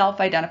or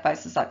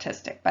self-identifies as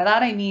autistic. By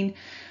that I mean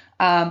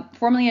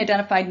formally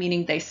identified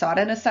meaning they sought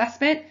an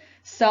assessment,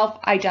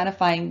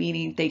 self-identifying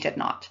meaning they did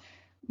not.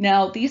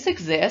 Now, these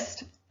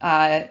exist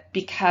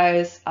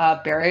because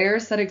of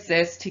barriers that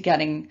exist to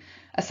getting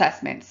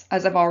assessments.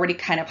 As I've already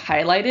kind of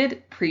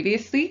highlighted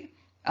previously,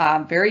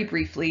 very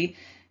briefly,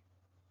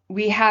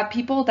 we have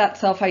people that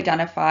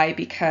self-identify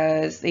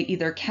because they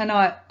either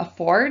cannot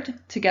afford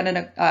to get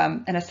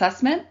an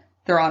assessment,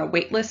 they're on a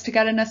wait list to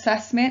get an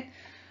assessment,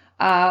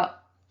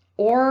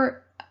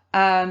 or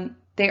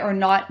they are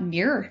not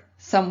near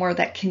somewhere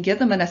that can give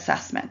them an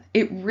assessment.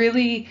 It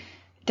really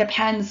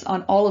depends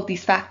on all of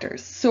these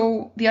factors.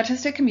 So the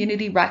autistic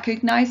community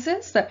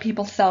recognizes that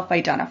people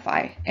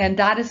self-identify, and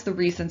that is the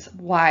reasons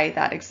why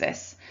that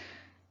exists.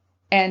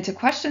 And to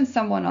question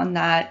someone on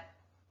that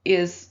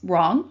is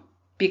wrong,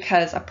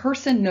 because a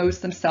person knows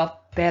themselves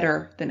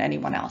better than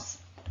anyone else.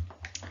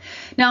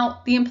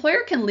 Now, the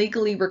employer can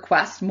legally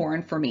request more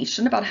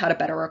information about how to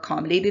better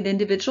accommodate an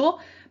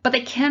individual, but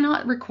they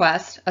cannot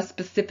request a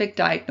specific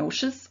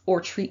diagnosis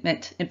or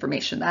treatment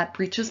information that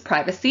breaches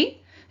privacy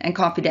and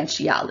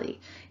confidentiality.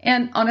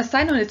 And on a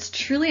side note, it's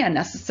truly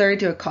unnecessary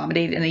to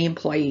accommodate any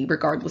employee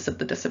regardless of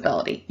the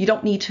disability. You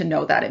don't need to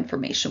know that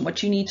information.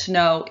 What you need to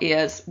know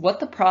is what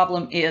the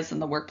problem is in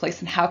the workplace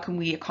and how can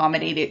we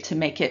accommodate it to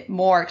make it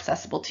more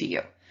accessible to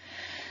you.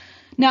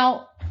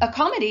 Now,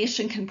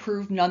 accommodation can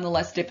prove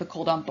nonetheless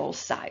difficult on both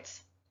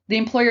sides. The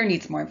employer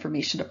needs more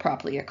information to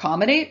properly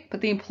accommodate, but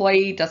the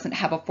employee doesn't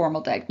have a formal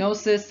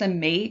diagnosis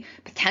and may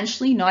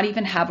potentially not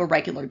even have a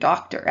regular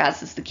doctor,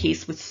 as is the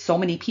case with so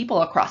many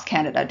people across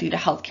Canada due to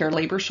healthcare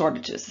labor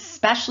shortages,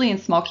 especially in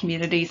small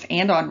communities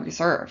and on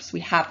reserves.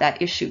 We have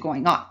that issue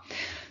going on.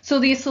 So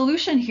the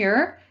solution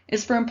here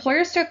is for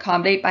employers to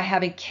accommodate by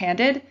having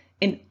candid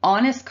and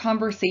honest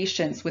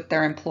conversations with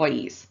their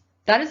employees.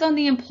 That is on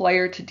the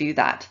employer to do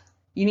that.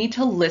 You need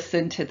to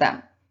listen to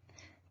them.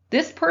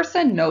 This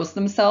person knows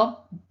themselves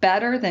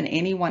better than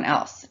anyone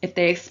else. If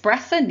they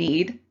express a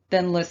need,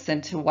 then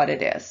listen to what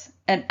it is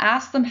and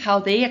ask them how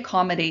they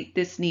accommodate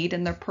this need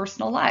in their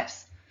personal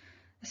lives.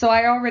 So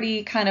I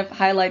already kind of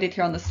highlighted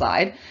here on the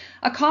slide,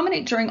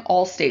 accommodate during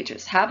all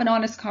stages, have an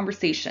honest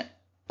conversation,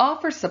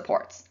 offer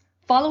supports,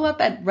 follow up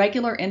at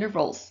regular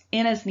intervals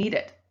and as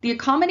needed. The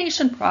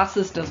accommodation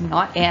process does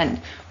not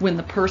end when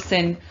the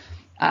person,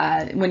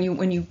 when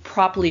you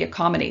properly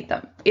accommodate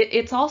them.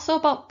 It's also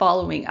about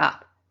following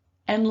up.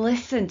 And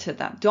listen to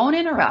them. Don't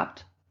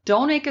interrupt.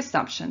 Don't make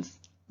assumptions.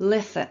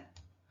 Listen.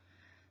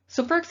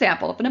 So for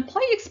example, if an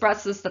employee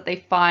expresses that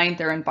they find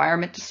their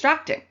environment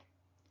distracting,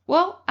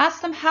 well,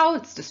 ask them how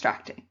it's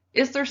distracting.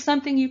 Is there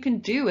something you can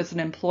do as an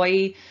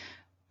employee,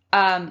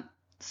 an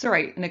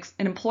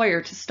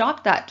employer to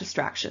stop that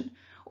distraction?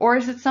 Or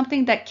is it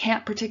something that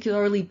can't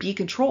particularly be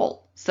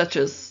controlled, such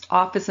as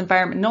office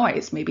environment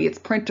noise? Maybe it's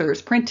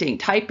printers, printing,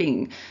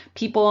 typing,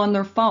 people on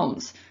their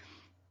phones.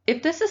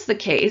 If this is the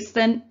case,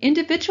 then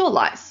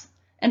individualize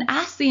and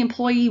ask the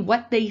employee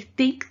what they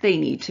think they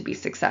need to be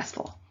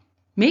successful.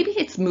 Maybe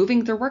it's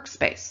moving their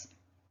workspace.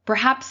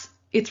 Perhaps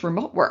it's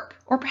remote work,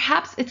 or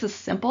perhaps it's as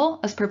simple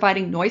as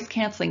providing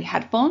noise-canceling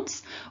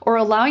headphones or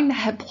allowing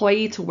the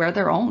employee to wear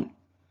their own.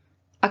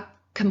 A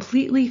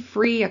completely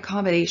free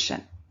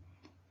accommodation.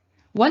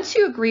 Once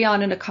you agree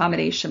on an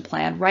accommodation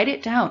plan, write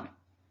it down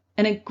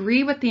and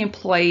agree with the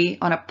employee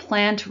on a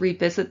plan to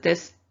revisit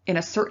this in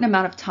a certain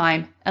amount of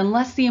time,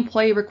 unless the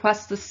employee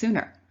requests this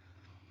sooner.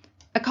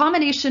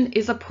 Accommodation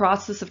is a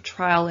process of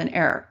trial and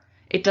error.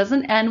 It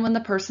doesn't end when the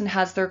person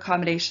has their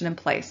accommodation in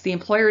place. The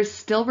employer is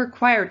still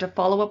required to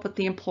follow up with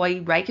the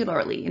employee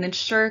regularly and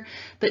ensure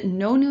that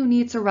no new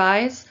needs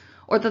arise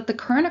or that the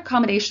current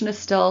accommodation is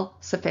still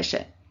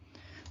sufficient.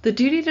 The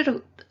duty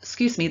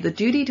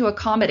to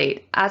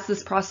accommodate, as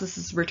this process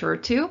is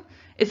referred to,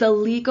 is a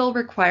legal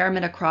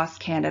requirement across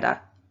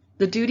Canada.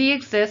 The duty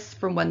exists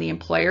from when the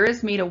employer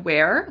is made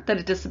aware that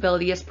a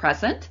disability is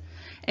present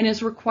and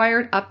is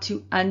required up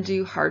to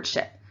undue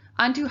hardship.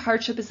 Undue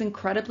hardship is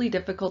incredibly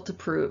difficult to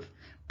prove,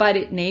 but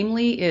it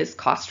namely is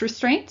cost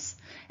restraints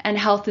and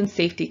health and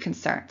safety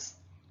concerns.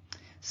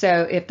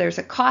 So if there's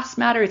a cost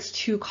matter, it's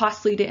too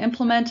costly to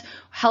implement.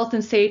 Health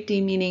and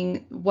safety,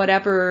 meaning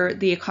whatever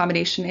the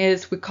accommodation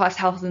is, would cause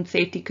health and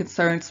safety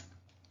concerns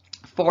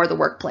for the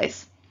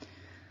workplace.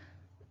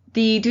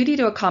 The duty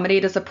to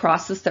accommodate is a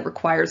process that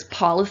requires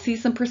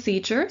policies and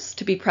procedures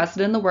to be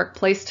present in the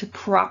workplace to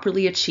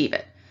properly achieve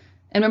it.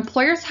 And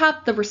employers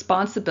have the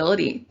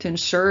responsibility to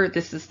ensure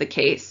this is the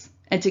case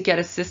and to get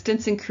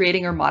assistance in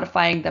creating or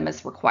modifying them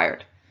as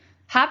required.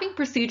 Having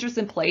procedures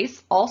in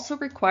place also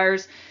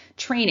requires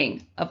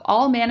training of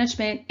all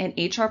management and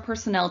HR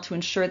personnel to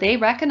ensure they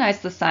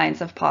recognize the signs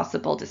of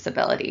possible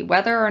disability,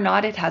 whether or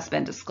not it has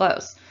been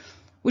disclosed.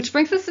 Which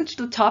brings us into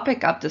the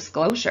topic of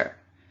disclosure.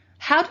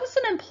 How does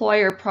an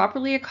employer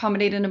properly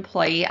accommodate an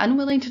employee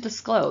unwilling to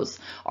disclose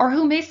or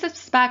who may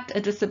suspect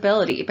a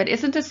disability but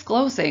isn't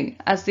disclosing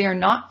as they are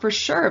not for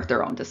sure of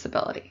their own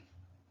disability?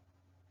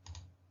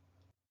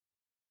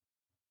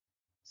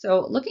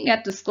 So looking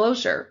at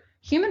disclosure,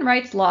 human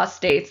rights law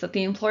states that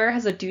the employer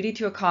has a duty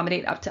to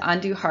accommodate up to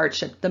undue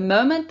hardship the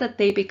moment that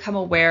they become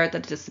aware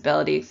that a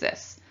disability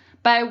exists.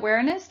 By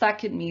awareness, that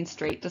could mean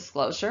straight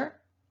disclosure.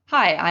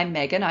 Hi, I'm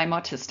Megan, I'm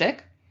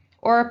autistic,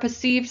 or a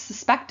perceived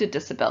suspected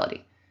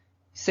disability.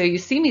 So you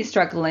see me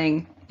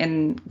struggling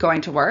in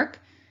going to work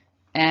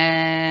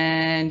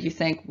and you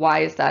think,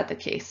 why is that the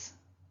case?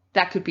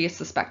 That could be a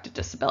suspected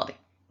disability.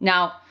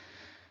 Now,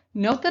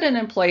 note that an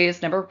employee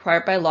is never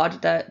required by law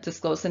to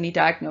disclose any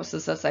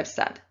diagnosis, as I've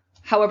said.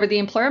 However, the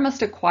employer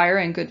must acquire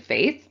in good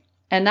faith,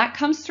 and that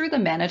comes through the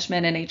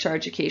management and HR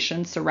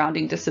education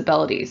surrounding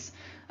disabilities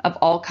of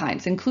all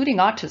kinds, including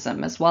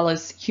autism, as well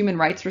as human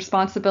rights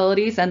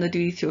responsibilities and the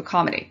duty to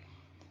accommodate.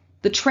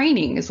 The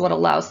training is what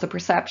allows the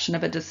perception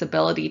of a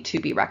disability to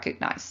be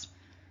recognized.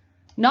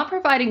 Not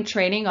providing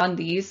training on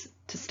these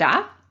to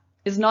staff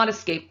is not a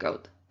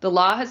scapegoat. The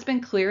law has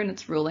been clear in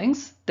its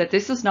rulings that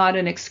this is not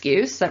an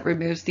excuse that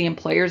removes the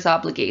employer's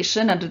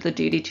obligation under the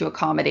duty to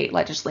accommodate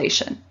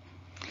legislation.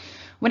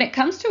 When it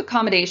comes to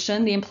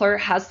accommodation, the employer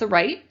has the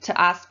right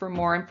to ask for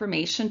more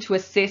information to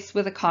assist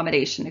with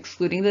accommodation,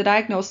 excluding the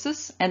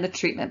diagnosis and the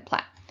treatment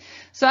plan.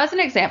 So as an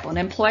example, an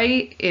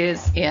employee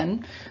is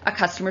in a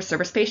customer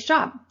service-based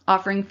job,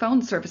 offering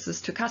phone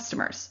services to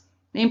customers.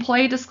 The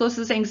employee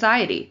discloses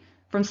anxiety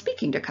from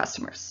speaking to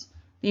customers.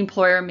 The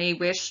employer may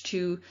wish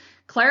to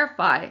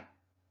clarify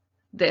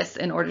this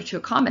in order to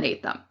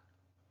accommodate them.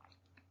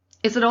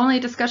 Is it only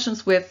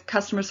discussions with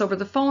customers over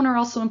the phone or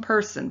also in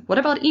person? What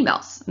about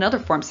emails and other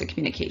forms of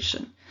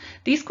communication?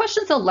 These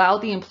questions allow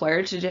the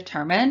employer to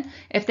determine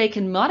if they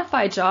can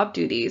modify job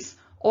duties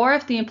or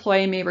if the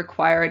employee may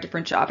require a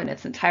different job in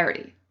its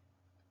entirety.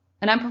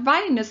 And I'm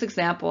providing this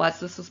example as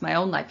this was my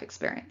own life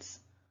experience.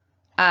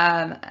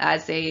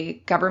 As a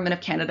Government of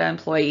Canada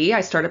employee,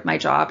 I started my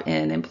job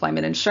in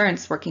employment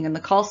insurance working in the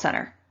call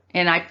center,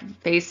 and I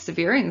faced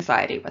severe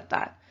anxiety with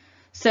that.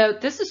 So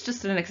this is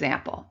just an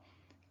example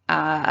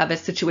of a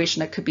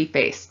situation that could be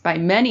faced by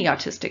many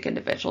autistic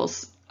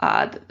individuals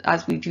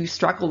as we do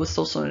struggle with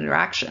social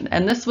interaction.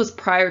 And this was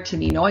prior to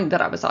me knowing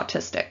that I was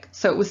autistic.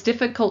 So it was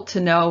difficult to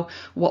know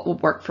what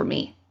would work for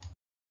me.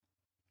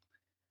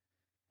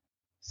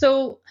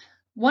 So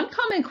one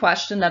common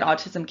question that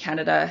Autism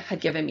Canada had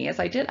given me is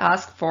I did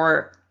ask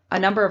for a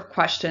number of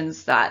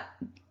questions that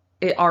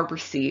are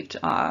received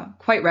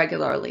quite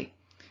regularly.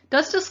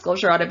 Does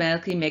disclosure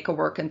automatically make a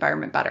work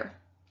environment better?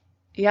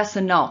 Yes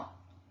and no.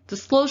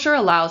 Disclosure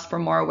allows for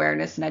more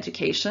awareness and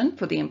education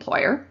for the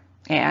employer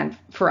and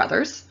for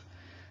others.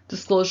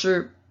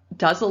 Disclosure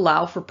does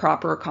allow for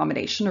proper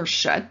accommodation, or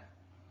should.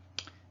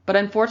 But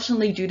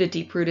unfortunately, due to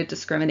deep-rooted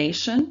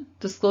discrimination,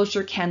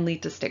 disclosure can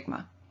lead to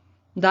stigma.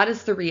 That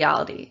is the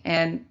reality.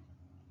 And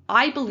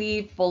I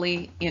believe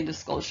fully in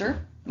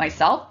disclosure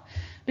myself,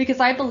 because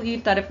I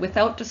believe that if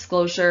without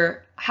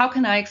disclosure, how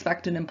can I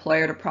expect an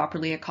employer to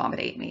properly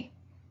accommodate me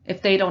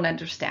if they don't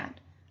understand?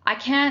 I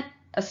can't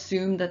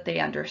assume that they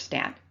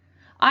understand.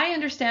 I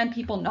understand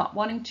people not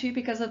wanting to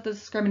because of the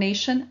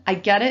discrimination. I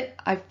get it.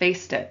 I've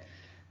faced it.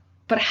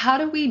 But how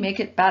do we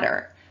make it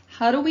better?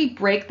 How do we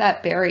break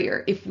that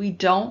barrier if we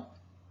don't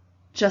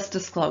just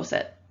disclose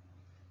it?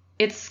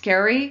 It's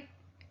scary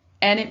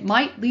and it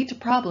might lead to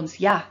problems,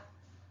 yeah.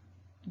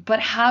 But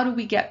how do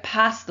we get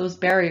past those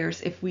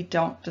barriers if we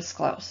don't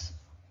disclose?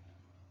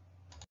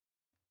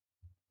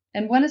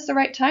 And when is the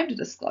right time to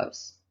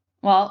disclose?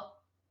 Well,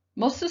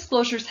 most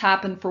disclosures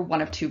happen for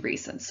one of two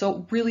reasons, so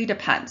it really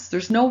depends.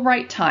 There's no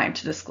right time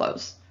to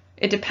disclose.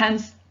 It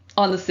depends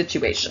on the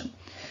situation.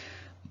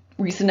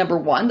 Reason number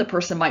one, the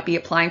person might be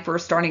applying for or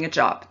starting a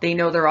job. They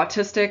know they're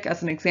autistic,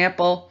 as an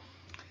example,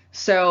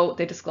 so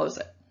they disclose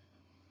it.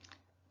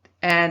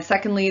 And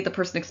secondly, the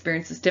person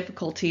experiences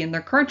difficulty in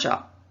their current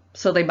job,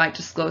 so they might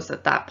disclose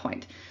at that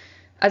point.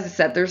 As I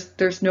said,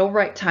 there's no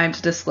right time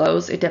to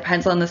disclose. It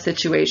depends on the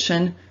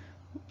situation.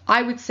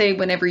 I would say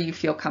whenever you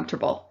feel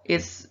comfortable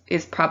is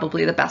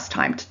probably the best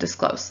time to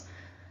disclose.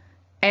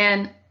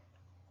 And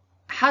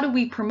how do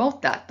we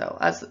promote that though,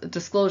 as a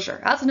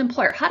disclosure? As an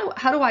employer,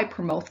 how do I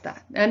promote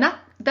that? And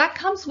that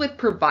comes with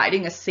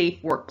providing a safe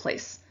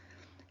workplace.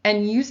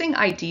 And using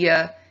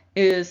IDEA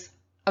is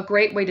a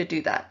great way to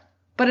do that.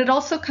 But it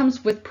also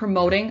comes with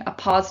promoting a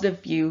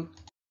positive view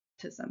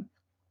of autism.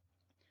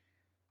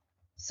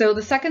 So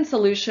the second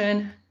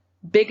solution,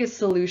 biggest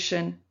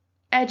solution,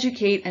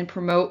 educate and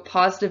promote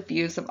positive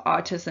views of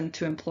autism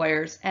to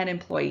employers and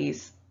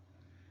employees.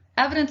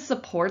 Evidence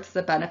supports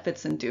the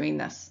benefits in doing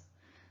this.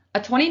 A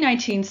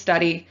 2019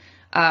 study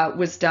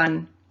was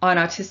done on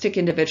autistic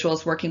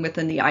individuals working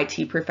within the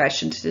IT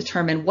profession to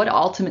determine what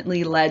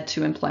ultimately led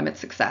to employment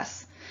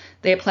success.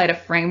 They applied a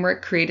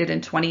framework created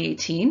in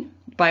 2018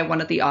 by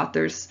one of the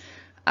authors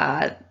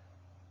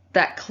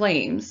that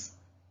claims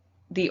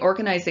the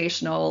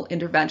organizational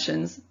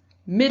interventions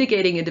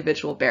mitigating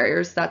individual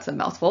barriers, that's a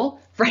mouthful,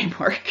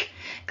 framework,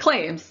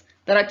 claims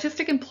that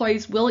autistic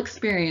employees will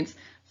experience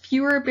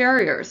fewer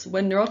barriers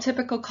when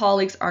neurotypical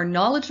colleagues are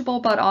knowledgeable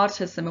about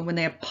autism and when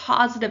they have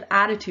positive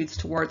attitudes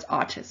towards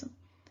autism.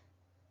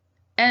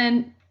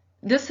 And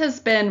this has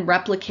been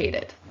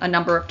replicated a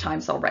number of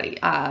times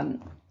already.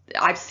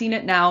 I've seen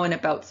it now in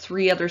about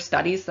 3 other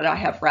studies that I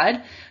have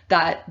read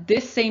that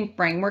this same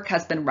framework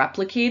has been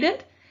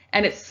replicated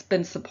and it's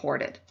been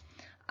supported.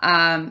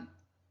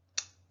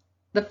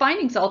 The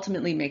findings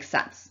ultimately make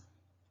sense.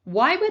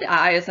 Why would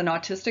I, as an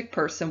autistic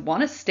person,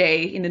 want to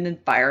stay in an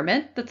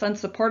environment that's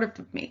unsupportive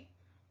of me?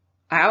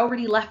 I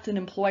already left an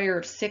employer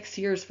of 6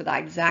 years for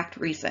that exact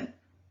reason.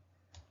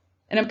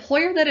 An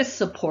employer that is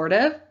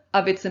supportive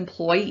of its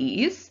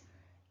employees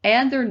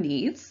and their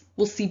needs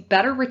will see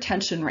better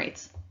retention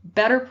rates,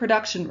 better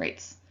production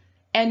rates,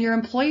 and your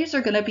employees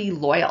are going to be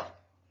loyal.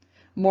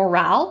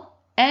 Morale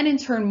and in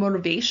turn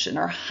motivation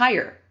are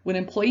higher when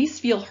employees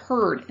feel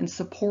heard and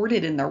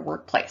supported in their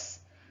workplace.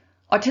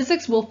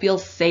 Autistics will feel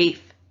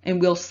safe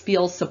and will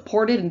feel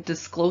supported in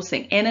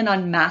disclosing and in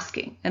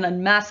unmasking. And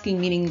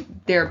unmasking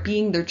meaning they're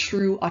being their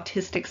true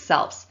autistic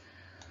selves.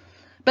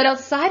 But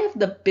outside of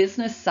the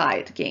business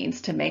side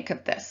gains to make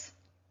of this,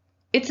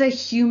 it's a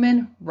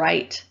human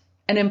right,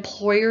 an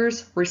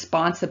employer's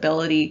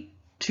responsibility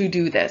to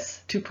do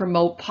this, to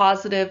promote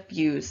positive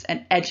views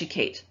and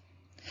educate.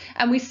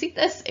 And we see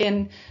this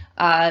in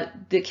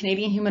the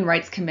Canadian Human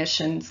Rights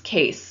Commission's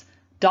case,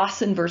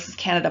 Dawson versus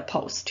Canada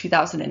Post,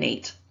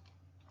 2008.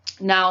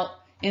 Now,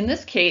 in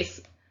this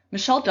case,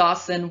 Michelle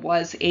Dawson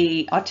was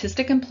an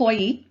autistic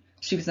employee.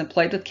 She was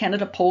employed with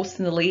Canada Post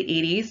in the late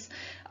 80s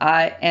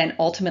and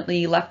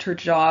ultimately left her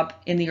job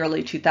in the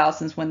early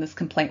 2000s when this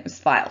complaint was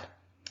filed.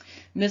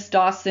 Ms.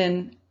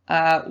 Dawson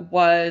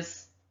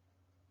was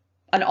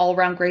an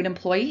all-around great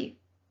employee,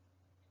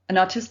 an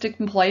autistic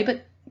employee,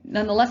 but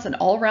nonetheless an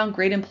all-around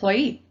great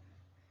employee.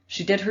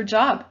 She did her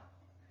job.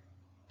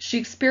 She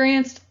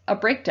experienced a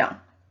breakdown,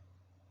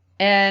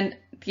 and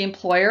the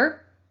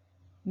employer,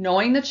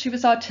 knowing that she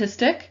was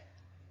autistic,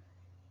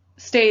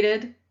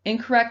 stated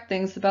incorrect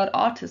things about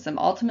autism,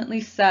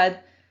 ultimately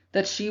said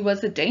that she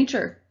was a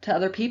danger to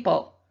other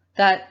people,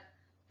 that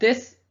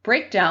this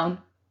breakdown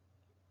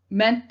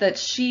meant that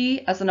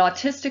she, as an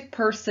autistic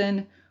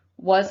person,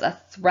 was a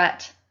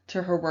threat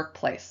to her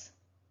workplace.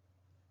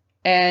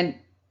 And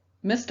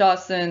Ms.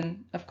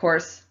 Dawson, of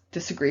course,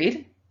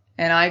 disagreed,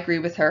 and I agree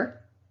with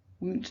her.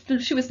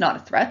 She was not a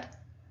threat.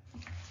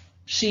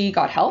 She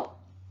got help,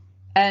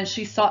 and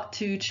she sought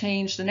to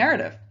change the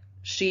narrative.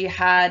 She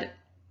had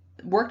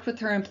worked with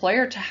her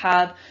employer to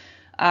have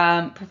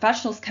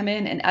professionals come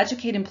in and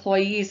educate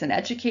employees and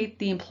educate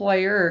the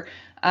employer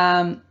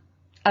about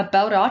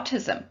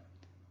autism.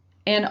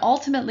 And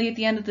ultimately, at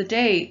the end of the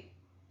day,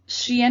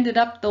 she ended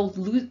up,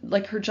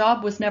 like her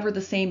job was never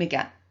the same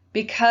again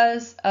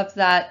because of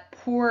that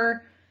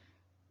poor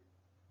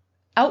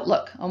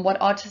outlook on what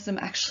autism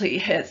actually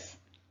is.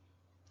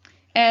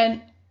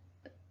 And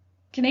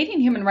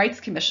Canadian Human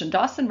Rights Commission,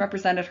 Dawson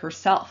represented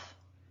herself,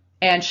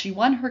 and she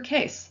won her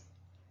case.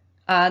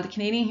 The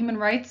Canadian Human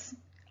Rights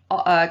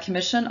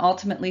Commission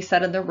ultimately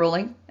said in their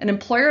ruling, an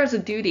employer has a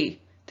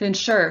duty to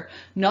ensure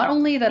not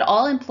only that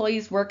all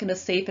employees work in a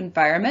safe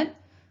environment,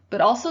 but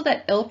also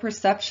that ill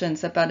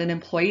perceptions about an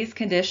employee's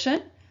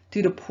condition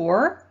due to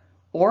poor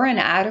or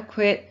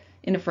inadequate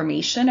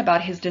information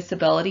about his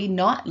disability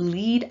not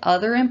lead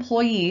other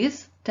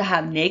employees to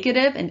have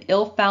negative and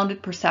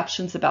ill-founded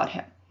perceptions about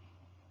him.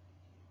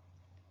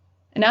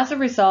 And as a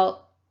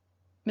result,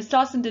 Ms.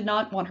 Dawson did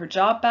not want her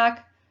job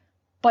back,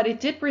 but it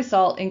did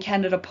result in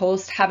Canada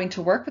Post having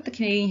to work with the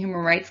Canadian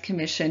Human Rights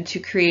Commission to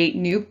create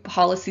new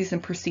policies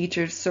and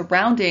procedures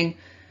surrounding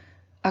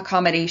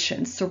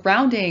accommodations,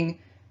 surrounding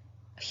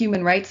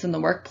human rights in the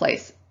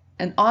workplace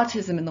and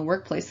autism in the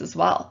workplace as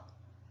well.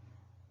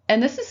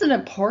 And this is an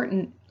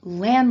important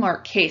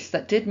landmark case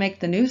that did make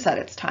the news at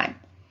its time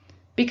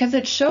because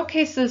it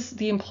showcases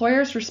the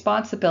employer's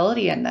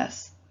responsibility in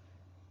this.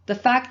 The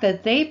fact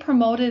that they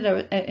promoted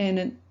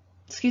an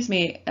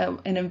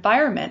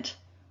environment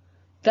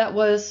that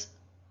was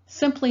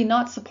simply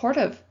not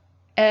supportive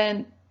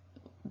and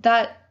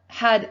that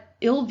had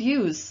ill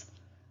views,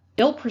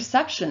 ill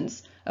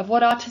perceptions of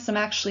what autism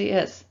actually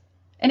is.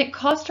 And it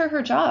cost her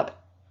her job.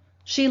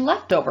 She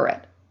left over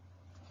it.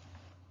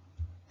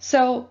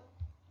 So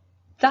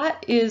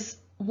that is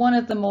one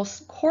of the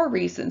most core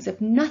reasons,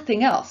 if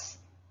nothing else,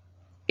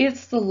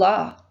 it's the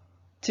law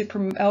to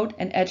promote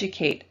and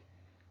educate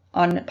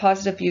on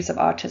positive views of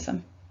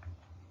autism.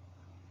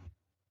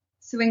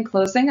 So in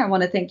closing, I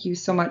want to thank you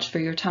so much for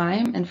your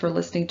time and for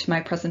listening to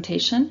my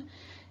presentation.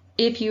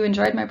 If you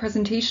enjoyed my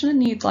presentation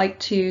and you'd like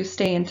to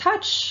stay in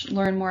touch,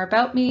 learn more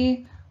about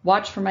me,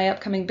 watch for my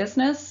upcoming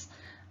business,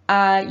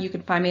 you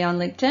can find me on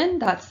LinkedIn.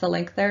 That's the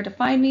link there to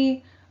find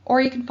me, or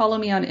you can follow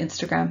me on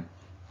Instagram.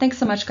 Thanks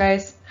so much,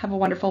 guys. Have a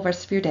wonderful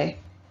rest of your day.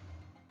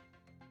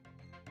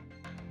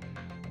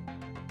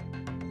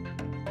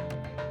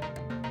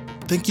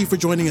 Thank you for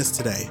joining us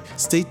today.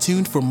 Stay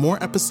tuned for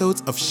more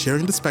episodes of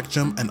Sharing the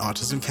Spectrum and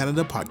Autism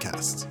Canada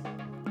podcast.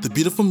 The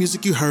beautiful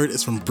music you heard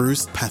is from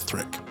Bruce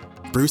Pethrick.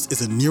 Bruce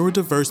is a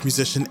neurodiverse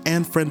musician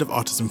and friend of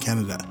Autism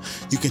Canada.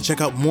 You can check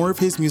out more of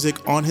his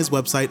music on his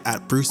website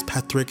at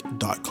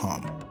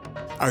brucepethrick.com.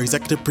 Our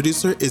executive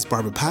producer is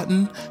Barbara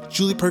Patton.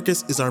 Julie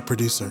Perkis is our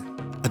producer.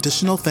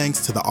 Additional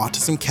thanks to the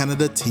Autism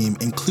Canada team,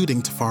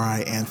 including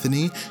Tafari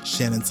Anthony,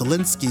 Shannon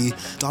Zelinsky,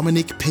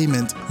 Dominique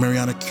Payment,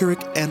 Mariana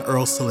Kurik, and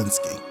Earl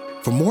Selinsky.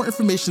 For more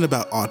information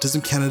about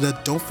Autism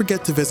Canada, don't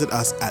forget to visit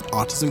us at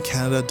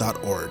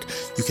autismcanada.org.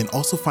 You can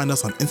also find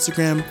us on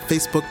Instagram,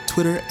 Facebook,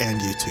 Twitter,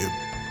 and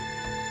YouTube.